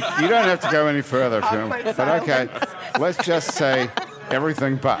 You don't have to go any further if you want. But okay, let's just say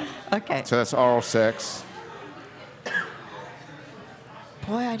everything but. Okay. So that's oral sex.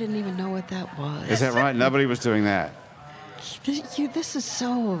 Boy, I didn't even know what that was. Is that right? Nobody was doing that. This is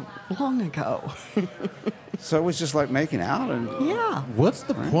so long ago. So it was just like making out and. Yeah. What's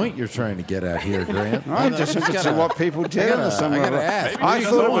the point you're trying to get at here, Grant? I'm just interested in what people did in the summer. I gotta ask. I Maybe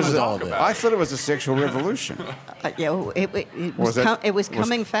thought it someone was. did all that. I thought it was a sexual revolution, It was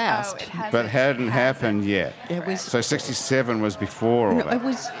coming fast. but hadn't happened yet. It was. So 67 was before all No,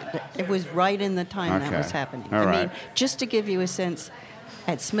 that. it was right in the time that Okay. was happening. All I right. mean, just to give you a sense,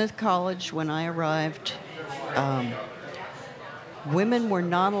 at Smith College when I arrived, women were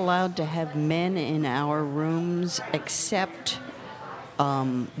not allowed to have men in our rooms except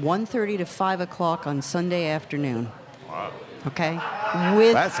 1:30 to 5 o'clock on Sunday afternoon. Okay,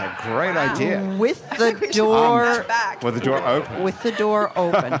 with That's a great idea. with the door Back. With the door open. with the door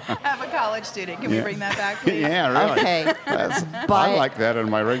open. I'm a college student. Can we bring that back, please? Yeah, really. Okay. I By like that in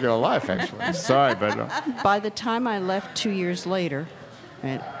my regular life, actually. Sorry, but by the time I left 2 years later,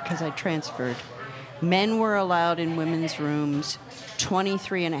 because I transferred, men were allowed in women's rooms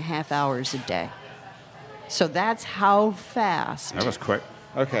 23 and a half hours a day. So that's how fast. that was quick.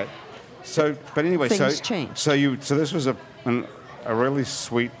 Okay. So, but anyway, Things changed. So this was a really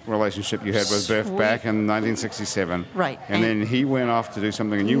sweet relationship you had with Biff Sweet. back in 1967. Right. And then he went off to do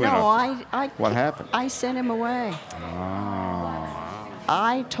something, and you went No, off. What I happened? I sent him away.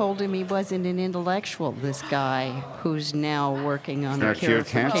 I told him he wasn't an intellectual, this guy who's now working on Gonna a cure cure for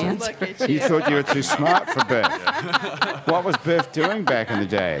cancer. cancer. Look at You you. thought you were too smart for Biff. What was Biff doing back in the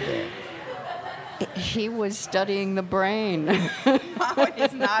day? He was studying the brain.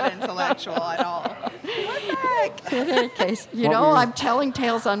 He's not intellectual at all. What the heck? In any case, you What know, were you- I'm telling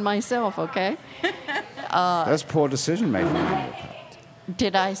tales on myself, okay? That's poor decision making.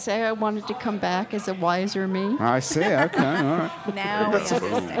 Did I say I wanted to come back as a wiser me? I see. Okay, all right. Now we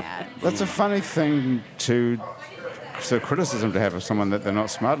understand. That's a funny thing so criticism to have of someone that they're not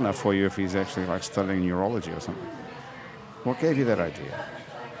smart enough for you if he's actually like studying neurology or something. What gave you that idea?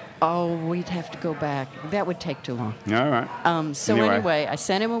 Oh, we'd have to go back. That would take too long. All right. So Anyway. anyway, I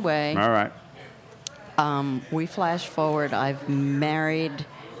sent him away. All right. We flash forward. I've married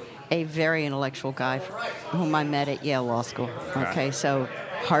a very intellectual guy whom I met at Yale Law School. Okay, so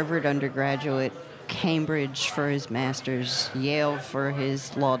Harvard undergraduate, Cambridge for his master's, Yale for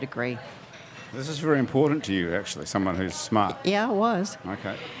his law degree. This is very important to you, actually, someone who's smart. Yeah, it was.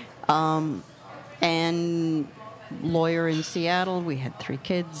 Okay. And lawyer in Seattle. We had 3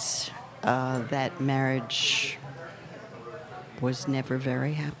 kids. That marriage was never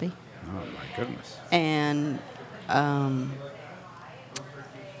very happy. Oh, my goodness. And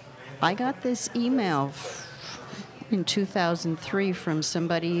I got this email in 2003 from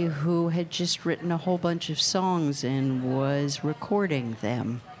somebody who had just written a whole bunch of songs and was recording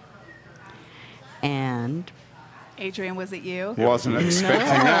them. And Adrian, was it you? Wasn't expecting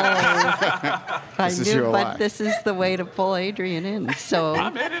that. I This is knew, your but life. this is the way to pull Adrian in. So I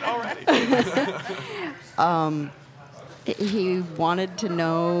made it already. he wanted to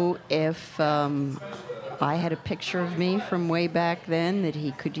know if I had a picture of me from way back then that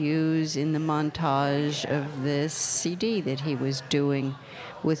he could use in the montage of this CD that he was doing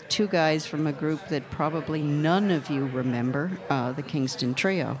with 2 guys from a group that probably none of you remember, the Kingston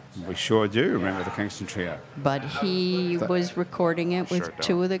Trio. We sure do remember the Kingston Trio. But he was recording it with Sure don't.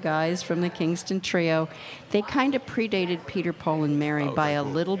 2 of the guys from the Kingston Trio. They kind of predated Peter, Paul, and Mary by a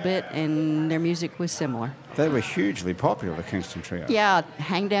little bit, and their music was similar. They were hugely popular, the Kingston Trio. Yeah,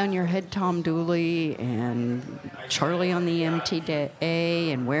 Hang Down Your Head, Tom Dooley, and Charlie on the MTA,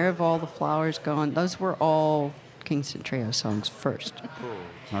 and Where Have All the Flowers Gone? Those were all Kingston Trio songs first.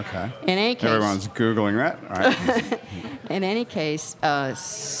 Okay. In any case, Everyone's Googling that, right? in any case,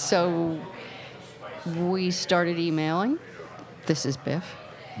 so we started emailing. This is Biff.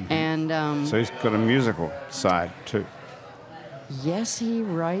 And So he's got a musical side, too. yes, he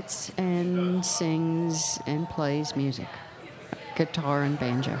writes and sings and plays music, guitar and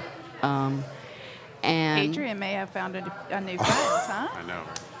banjo. And Adrian may have found a new friend, huh? I know.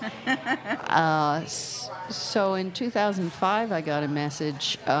 so in 2005, I got a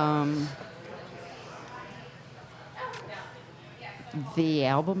message. The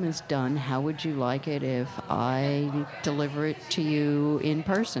album is done. How would you like it if I deliver it to you in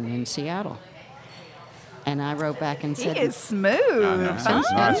person in Seattle? And I wrote back and He said, is smooth. Sounds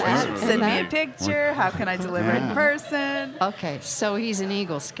nice. Send me a picture. How can I deliver it in Yeah. person? okay, so he's an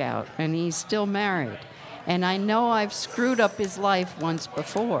Eagle Scout and he's still married. And I know I've screwed up his life once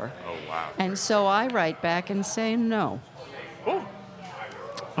before. Oh, wow. And so I write back and say no.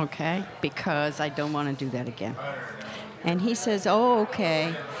 Okay, because I don't want to do that again. And he says, oh,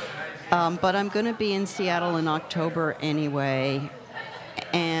 okay, but I'm going to be in Seattle in October anyway.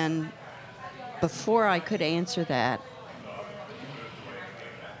 And before I could answer that,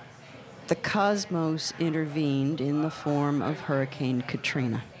 the cosmos intervened in the form of Hurricane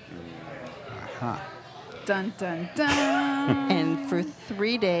Katrina. Dun, dun, dun. And for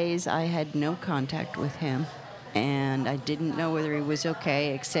 3 days, I had no contact with him. And I didn't know whether he was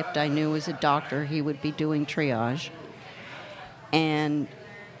okay, except I knew as a doctor he would be doing triage. And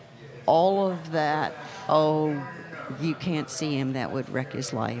all of that, oh, you can't see him, that would wreck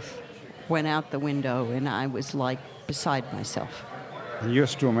his life, went out the window, and I was like beside myself. And you're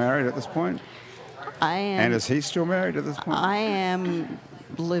still married at this point? I am. And is he still married at this point? I am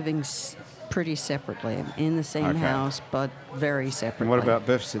living pretty separately, in the same Okay. house, but very separately. And what about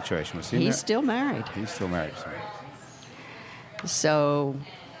Biff's situation? Was he He's mar- still married. He's still married. So. So,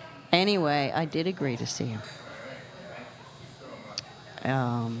 anyway, I did agree to see him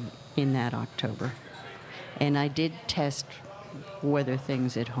in that October. And I did test whether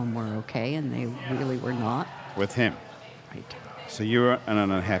things at home were okay, and they really were not. With him. Right. So you were in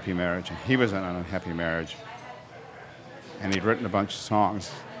an unhappy marriage, and he was in an unhappy marriage. And he'd written a bunch of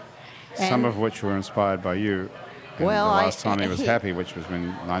songs, some And- of which were inspired by you. And Well, the last time he was he- happy, which was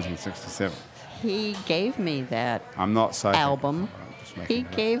in 1967. He gave me that I'm not psychic. album. I'm just making He it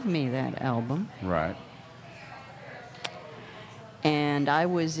up. gave me that album. Right. And I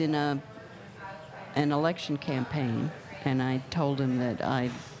was in an election campaign, and I told him that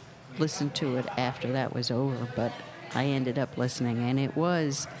I'd listen to it after that was over, but I ended up listening, and it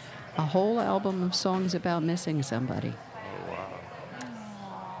was a whole album of songs about missing somebody.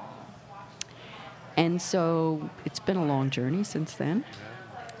 And so it's been a long journey since then.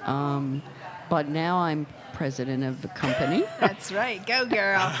 But now I'm president of the company. That's right. Go,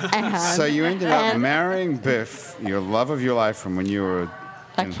 girl. And, So you ended up and marrying Biff, your love of your life from when you were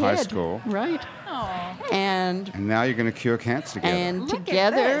a in high kid, school, right? And and now you're going to cure cancer together. and Look at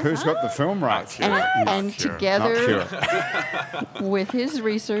together Who's got the film rights? Cure. and Cure. Not together cure. with his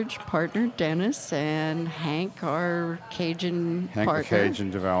research partner Dennis and Hank, our Cajun Hank the partner,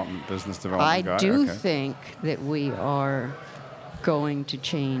 Cajun business development I guy. do Okay. think that we are going to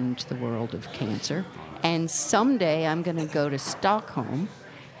change the world of cancer. And someday I'm going to go to Stockholm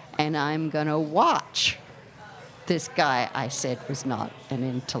and I'm going to watch this guy I said was not an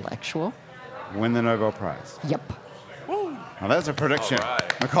intellectual. Win the Nobel Prize. Yep. Now that's a prediction. All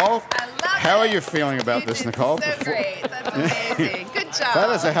right. Nicole, I love how are it. you feeling about You this, did Nicole? So Before- great. That's amazing. Good job. That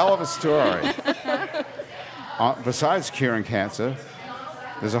is a hell of a story. Besides curing cancer,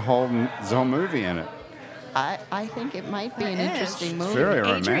 there's a whole movie in it. I think it might be an It is. interesting It's movie. very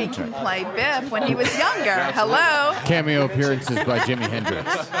Adrian romantic. can play Biff when he was younger. Hello. Cameo appearances by Jimi Hendrix.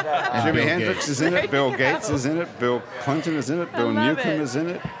 And Jimi Bill Hendrix Gates. is in it. Bill Gates is in it. Bill Clinton is in it. Bill love Newcomb it. is in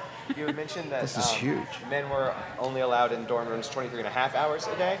it. You had mentioned that This is huge. men were only allowed in dorm rooms 23 and a half hours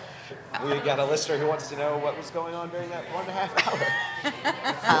a day. We got a listener who wants to know what was going on during that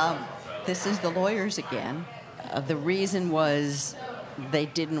 1.5 hour. This is the lawyers again. The reason was they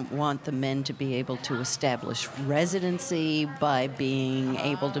didn't want the men to be able to establish residency by being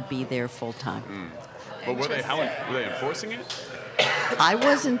able to be there full time. But were they enforcing it? I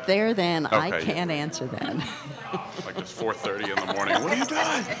wasn't there then. I Okay. can't answer that. Like it's 4:30 in the morning. What are you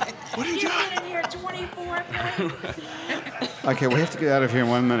doing? What are you doing? in here 24 Okay, we have to get out of here in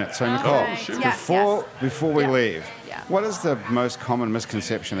 1 minute. So, Nicole, shoot. Yes, before we Yeah. leave, Yeah. what is the most common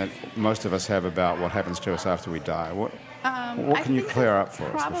misconception that most of us have about what happens to us after we die? What I can you think clear that up for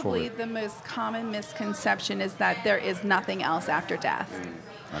us before Probably we... the most common misconception is that there is nothing else after death.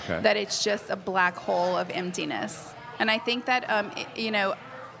 Okay. That it's just a black hole of emptiness. And I think that,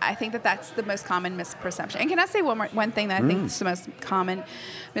 I think that that's the most common misperception. And can I say one thing that I think is the most common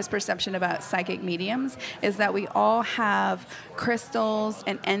misperception about psychic mediums is that we all have crystals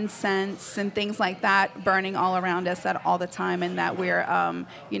and incense and things like that burning all around us at all the time, and that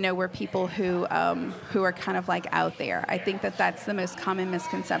we're people who are kind of like out there. I think that that's the most common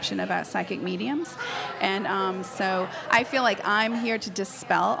misconception about psychic mediums, and so I feel like I'm here to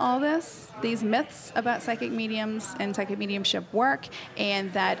dispel all these myths about psychic mediums and psychic mediumship work,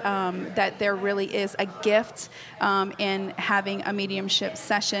 and that there really is a gift in having a mediumship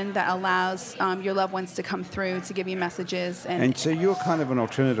session that allows your loved ones to come through to give you messages. And so you're kind of an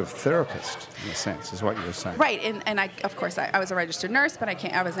alternative therapist, in a sense, is what you were saying. Right, and I, of course, I was a registered nurse, but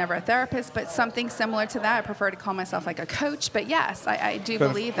I was never a therapist, but something similar to that. I prefer to call myself like a coach, but yes, I do But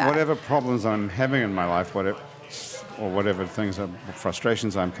believe that. whatever problems I'm having in my life, whatever things,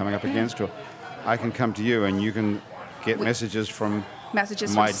 frustrations I'm coming up against, or I can come to you and you can get messages from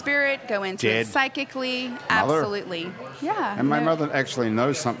Messages my from spirit, go into dead it psychically, absolutely. Yeah. And my no, mother actually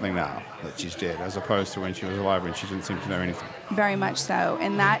knows something now that she's dead, as opposed to when she was alive when she didn't seem to know anything. very much so.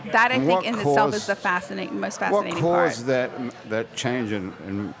 And that I And think what in itself is caused- the most What fascinating caused part. that change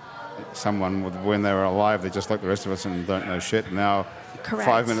in someone when they were alive? They're just like the rest of us and don't know shit. Now, Correct.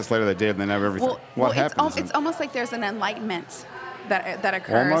 5 minutes later, they're dead and they know everything. What happens? It's almost like there's an enlightenment that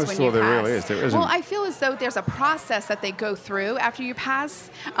occurs Almost, when you or there pass. really is. There isn't. Well, I feel as though there's a process that they go through after you pass.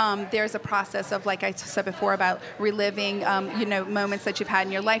 There's a process of, like I said before, about reliving, moments that you've had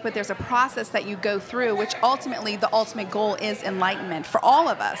in your life. But there's a process that you go through, which ultimately, the ultimate goal is enlightenment for all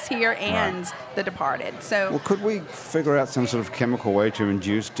of us here and the departed. So. Well, could we figure out some sort of chemical way to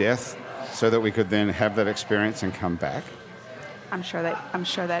induce death so that we could then have that experience and come back? I'm sure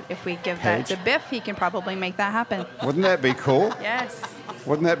that if we give that to Paige? Biff, he can probably make that happen. Wouldn't that be cool? Yes.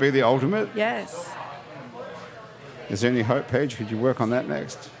 Wouldn't that be the ultimate? Yes. Is there any hope, Paige? Could you work on that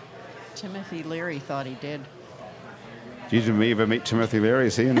next? Timothy Leary thought he did. Did you ever meet Timothy Leary?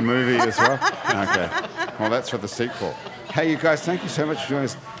 Is he in the movie as well? Okay. Well, that's for the sequel. Hey, you guys, thank you so much for joining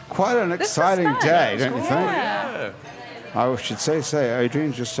us. Quite an exciting fun. day, don't you think? Yeah. I should say,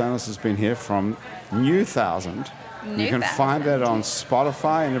 Adrian Justanis has been here from New Thousand. You can find that on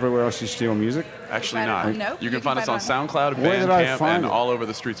Spotify and everywhere else you steal music. Actually Right not. on. Nope. You can find us on SoundCloud, Where did I Bandcamp, find and it? all over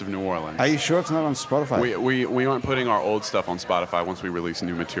the streets of New Orleans. Are you sure it's not on Spotify? We aren't putting our old stuff on Spotify. Once we release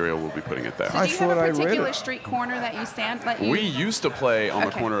new material, we'll be putting it there. So I do you have thought I a read particular it. street corner that you stand? That you, We used to play on the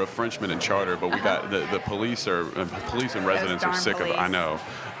Okay. corner of Frenchman and Charter, but we got the police and residents are darn sick of it. I police. know.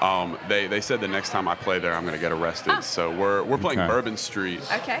 They said the next time I play there, I'm going to get arrested. So we're playing Okay. Bourbon Street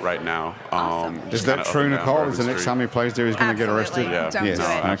Okay. right now. Awesome. Is just that kinda true, up and down Nicole? Bourbon Is the next Street. time he plays there, he's going to get arrested? Absolutely. Yeah. Don't Yes. do it.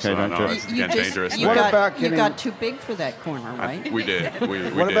 Okay, absolutely. don't do it. It's getting dangerous. You What got, about you getting- got too big for that corner, right? We did. We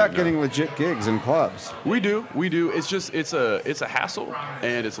What did, about no. getting legit gigs in clubs? We do. It's just it's a hassle,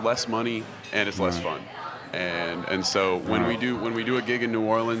 and it's less money, and it's less fun. And so when we do a gig in New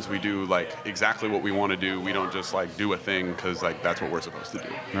Orleans, we do like exactly what we want to do. We don't just like do a thing because like that's what we're supposed to do,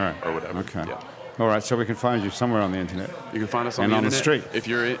 All right. or whatever. Okay. Yeah. All right, so we can find you somewhere on the internet. You can find us on And the on the internet.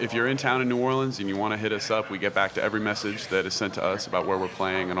 street. If you're in town in New Orleans and you want to hit us up, we get back to every message that is sent to us about where we're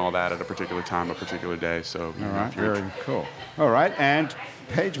playing and all that at a particular time, a particular day. So you All know, right, if you're very cool. All right, and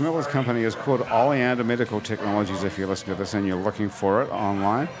Paige Miller's company is called Oleander Medical Technologies if you listen to this and you're looking for it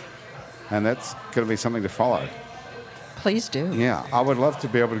online. And that's going to be something to follow. Please do. Yeah, I would love to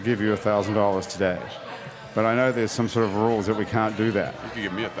be able to give you $1,000 today. But I know there's some sort of rules that we can't do that. you can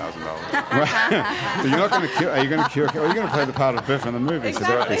give me $1,000. So you're not going to cure, are you going to cure, or are you going to play the part of Biff in the movie? So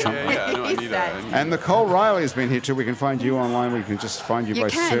that'd be Exactly. something. Yeah, no, I need that. I need And Nicole Riley has been here too. We can find you online. We can just find you, You by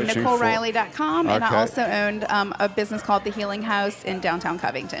can, searching for... NicoleRiley.com, and Okay. I also owned a business called The Healing House in downtown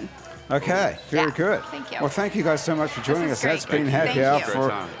Covington. Okay, very Yeah, good. thank you. Well, thank you guys so much for joining This us. is That's great. been Thank Happy you. Hour Great for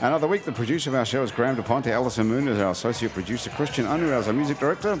time. another week. The producer of our show is Graham DePonte. Alison Moon is our associate producer. Christian Unruh is our music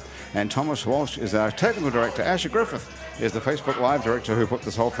director. And Thomas Walsh is our technical director. Asher Griffith is the Facebook Live director who put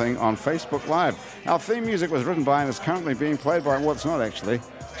this whole thing on Facebook Live. Our theme music was written by and is currently being played by, well, it's not actually.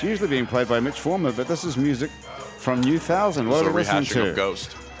 It's usually being played by Mitch Former, but this is music from New Thousand. What It's are a we listening rehashing to? of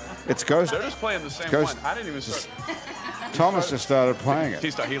Ghost. It's Ghost. They're just playing the same Ghost- one. I didn't even start. Thomas just started playing it.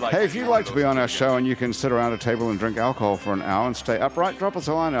 He liked Hey, it. if you'd like to be on our show and you can sit around a table and drink alcohol for an hour and stay upright, drop us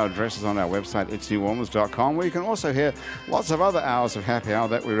a line. Our address is on our website, itsneworleans.com, where you can also hear lots of other hours of Happy Hour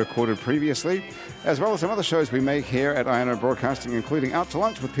that we recorded previously, as well as some other shows we make here at INO Broadcasting, including Out to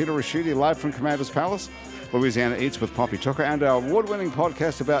Lunch with Peter Raschuti, live from Commander's Palace, Louisiana Eats with Poppy Tucker, and our award-winning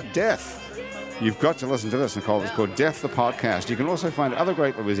podcast about death. You've got to listen to this, Nicole. It's called Death the Podcast. You can also find other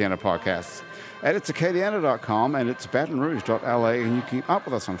great Louisiana podcasts at itsacadiana.com and it's batonrouge.la, and you keep up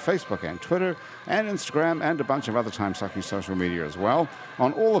with us on Facebook and Twitter and Instagram and a bunch of other time-sucking social media as well.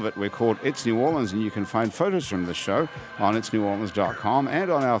 On all of it, we're called It's New Orleans, and you can find photos from the show on itsneworleans.com and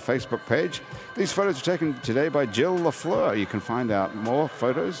on our Facebook page. These photos are taken today by Jill LaFleur. You can find out more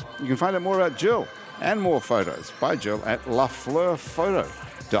photos. You can find out more about Jill and more photos by Jill at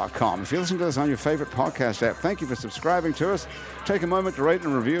LaFleurPhoto.com. If you're listening to us on your favorite podcast app, thank you for subscribing to us. Take a moment to rate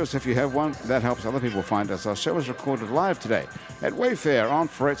and review us if you have one. That helps other people find us. Our show is recorded live today at Wayfair on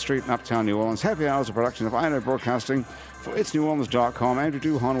Ferret Street in Uptown New Orleans. Happy Hour is a production of INO Broadcasting for itsneworleans.com. Andrew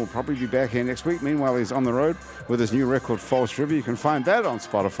Duhon will probably be back here next week. Meanwhile, he's on the road with his new record, False River. You can find that on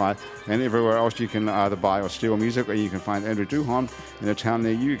Spotify and everywhere else you can either buy or steal music, or you can find Andrew Duhon in a town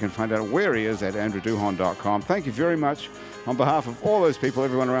near you. You can find out where he is at andrewduhon.com. Thank you very much. On behalf of all those people,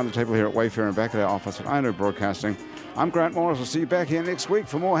 everyone around the table here at Wayfair and back at our office at INO Broadcasting, I'm Grant Morris. I'll see you back here next week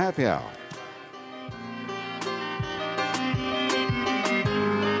for more Happy Hour.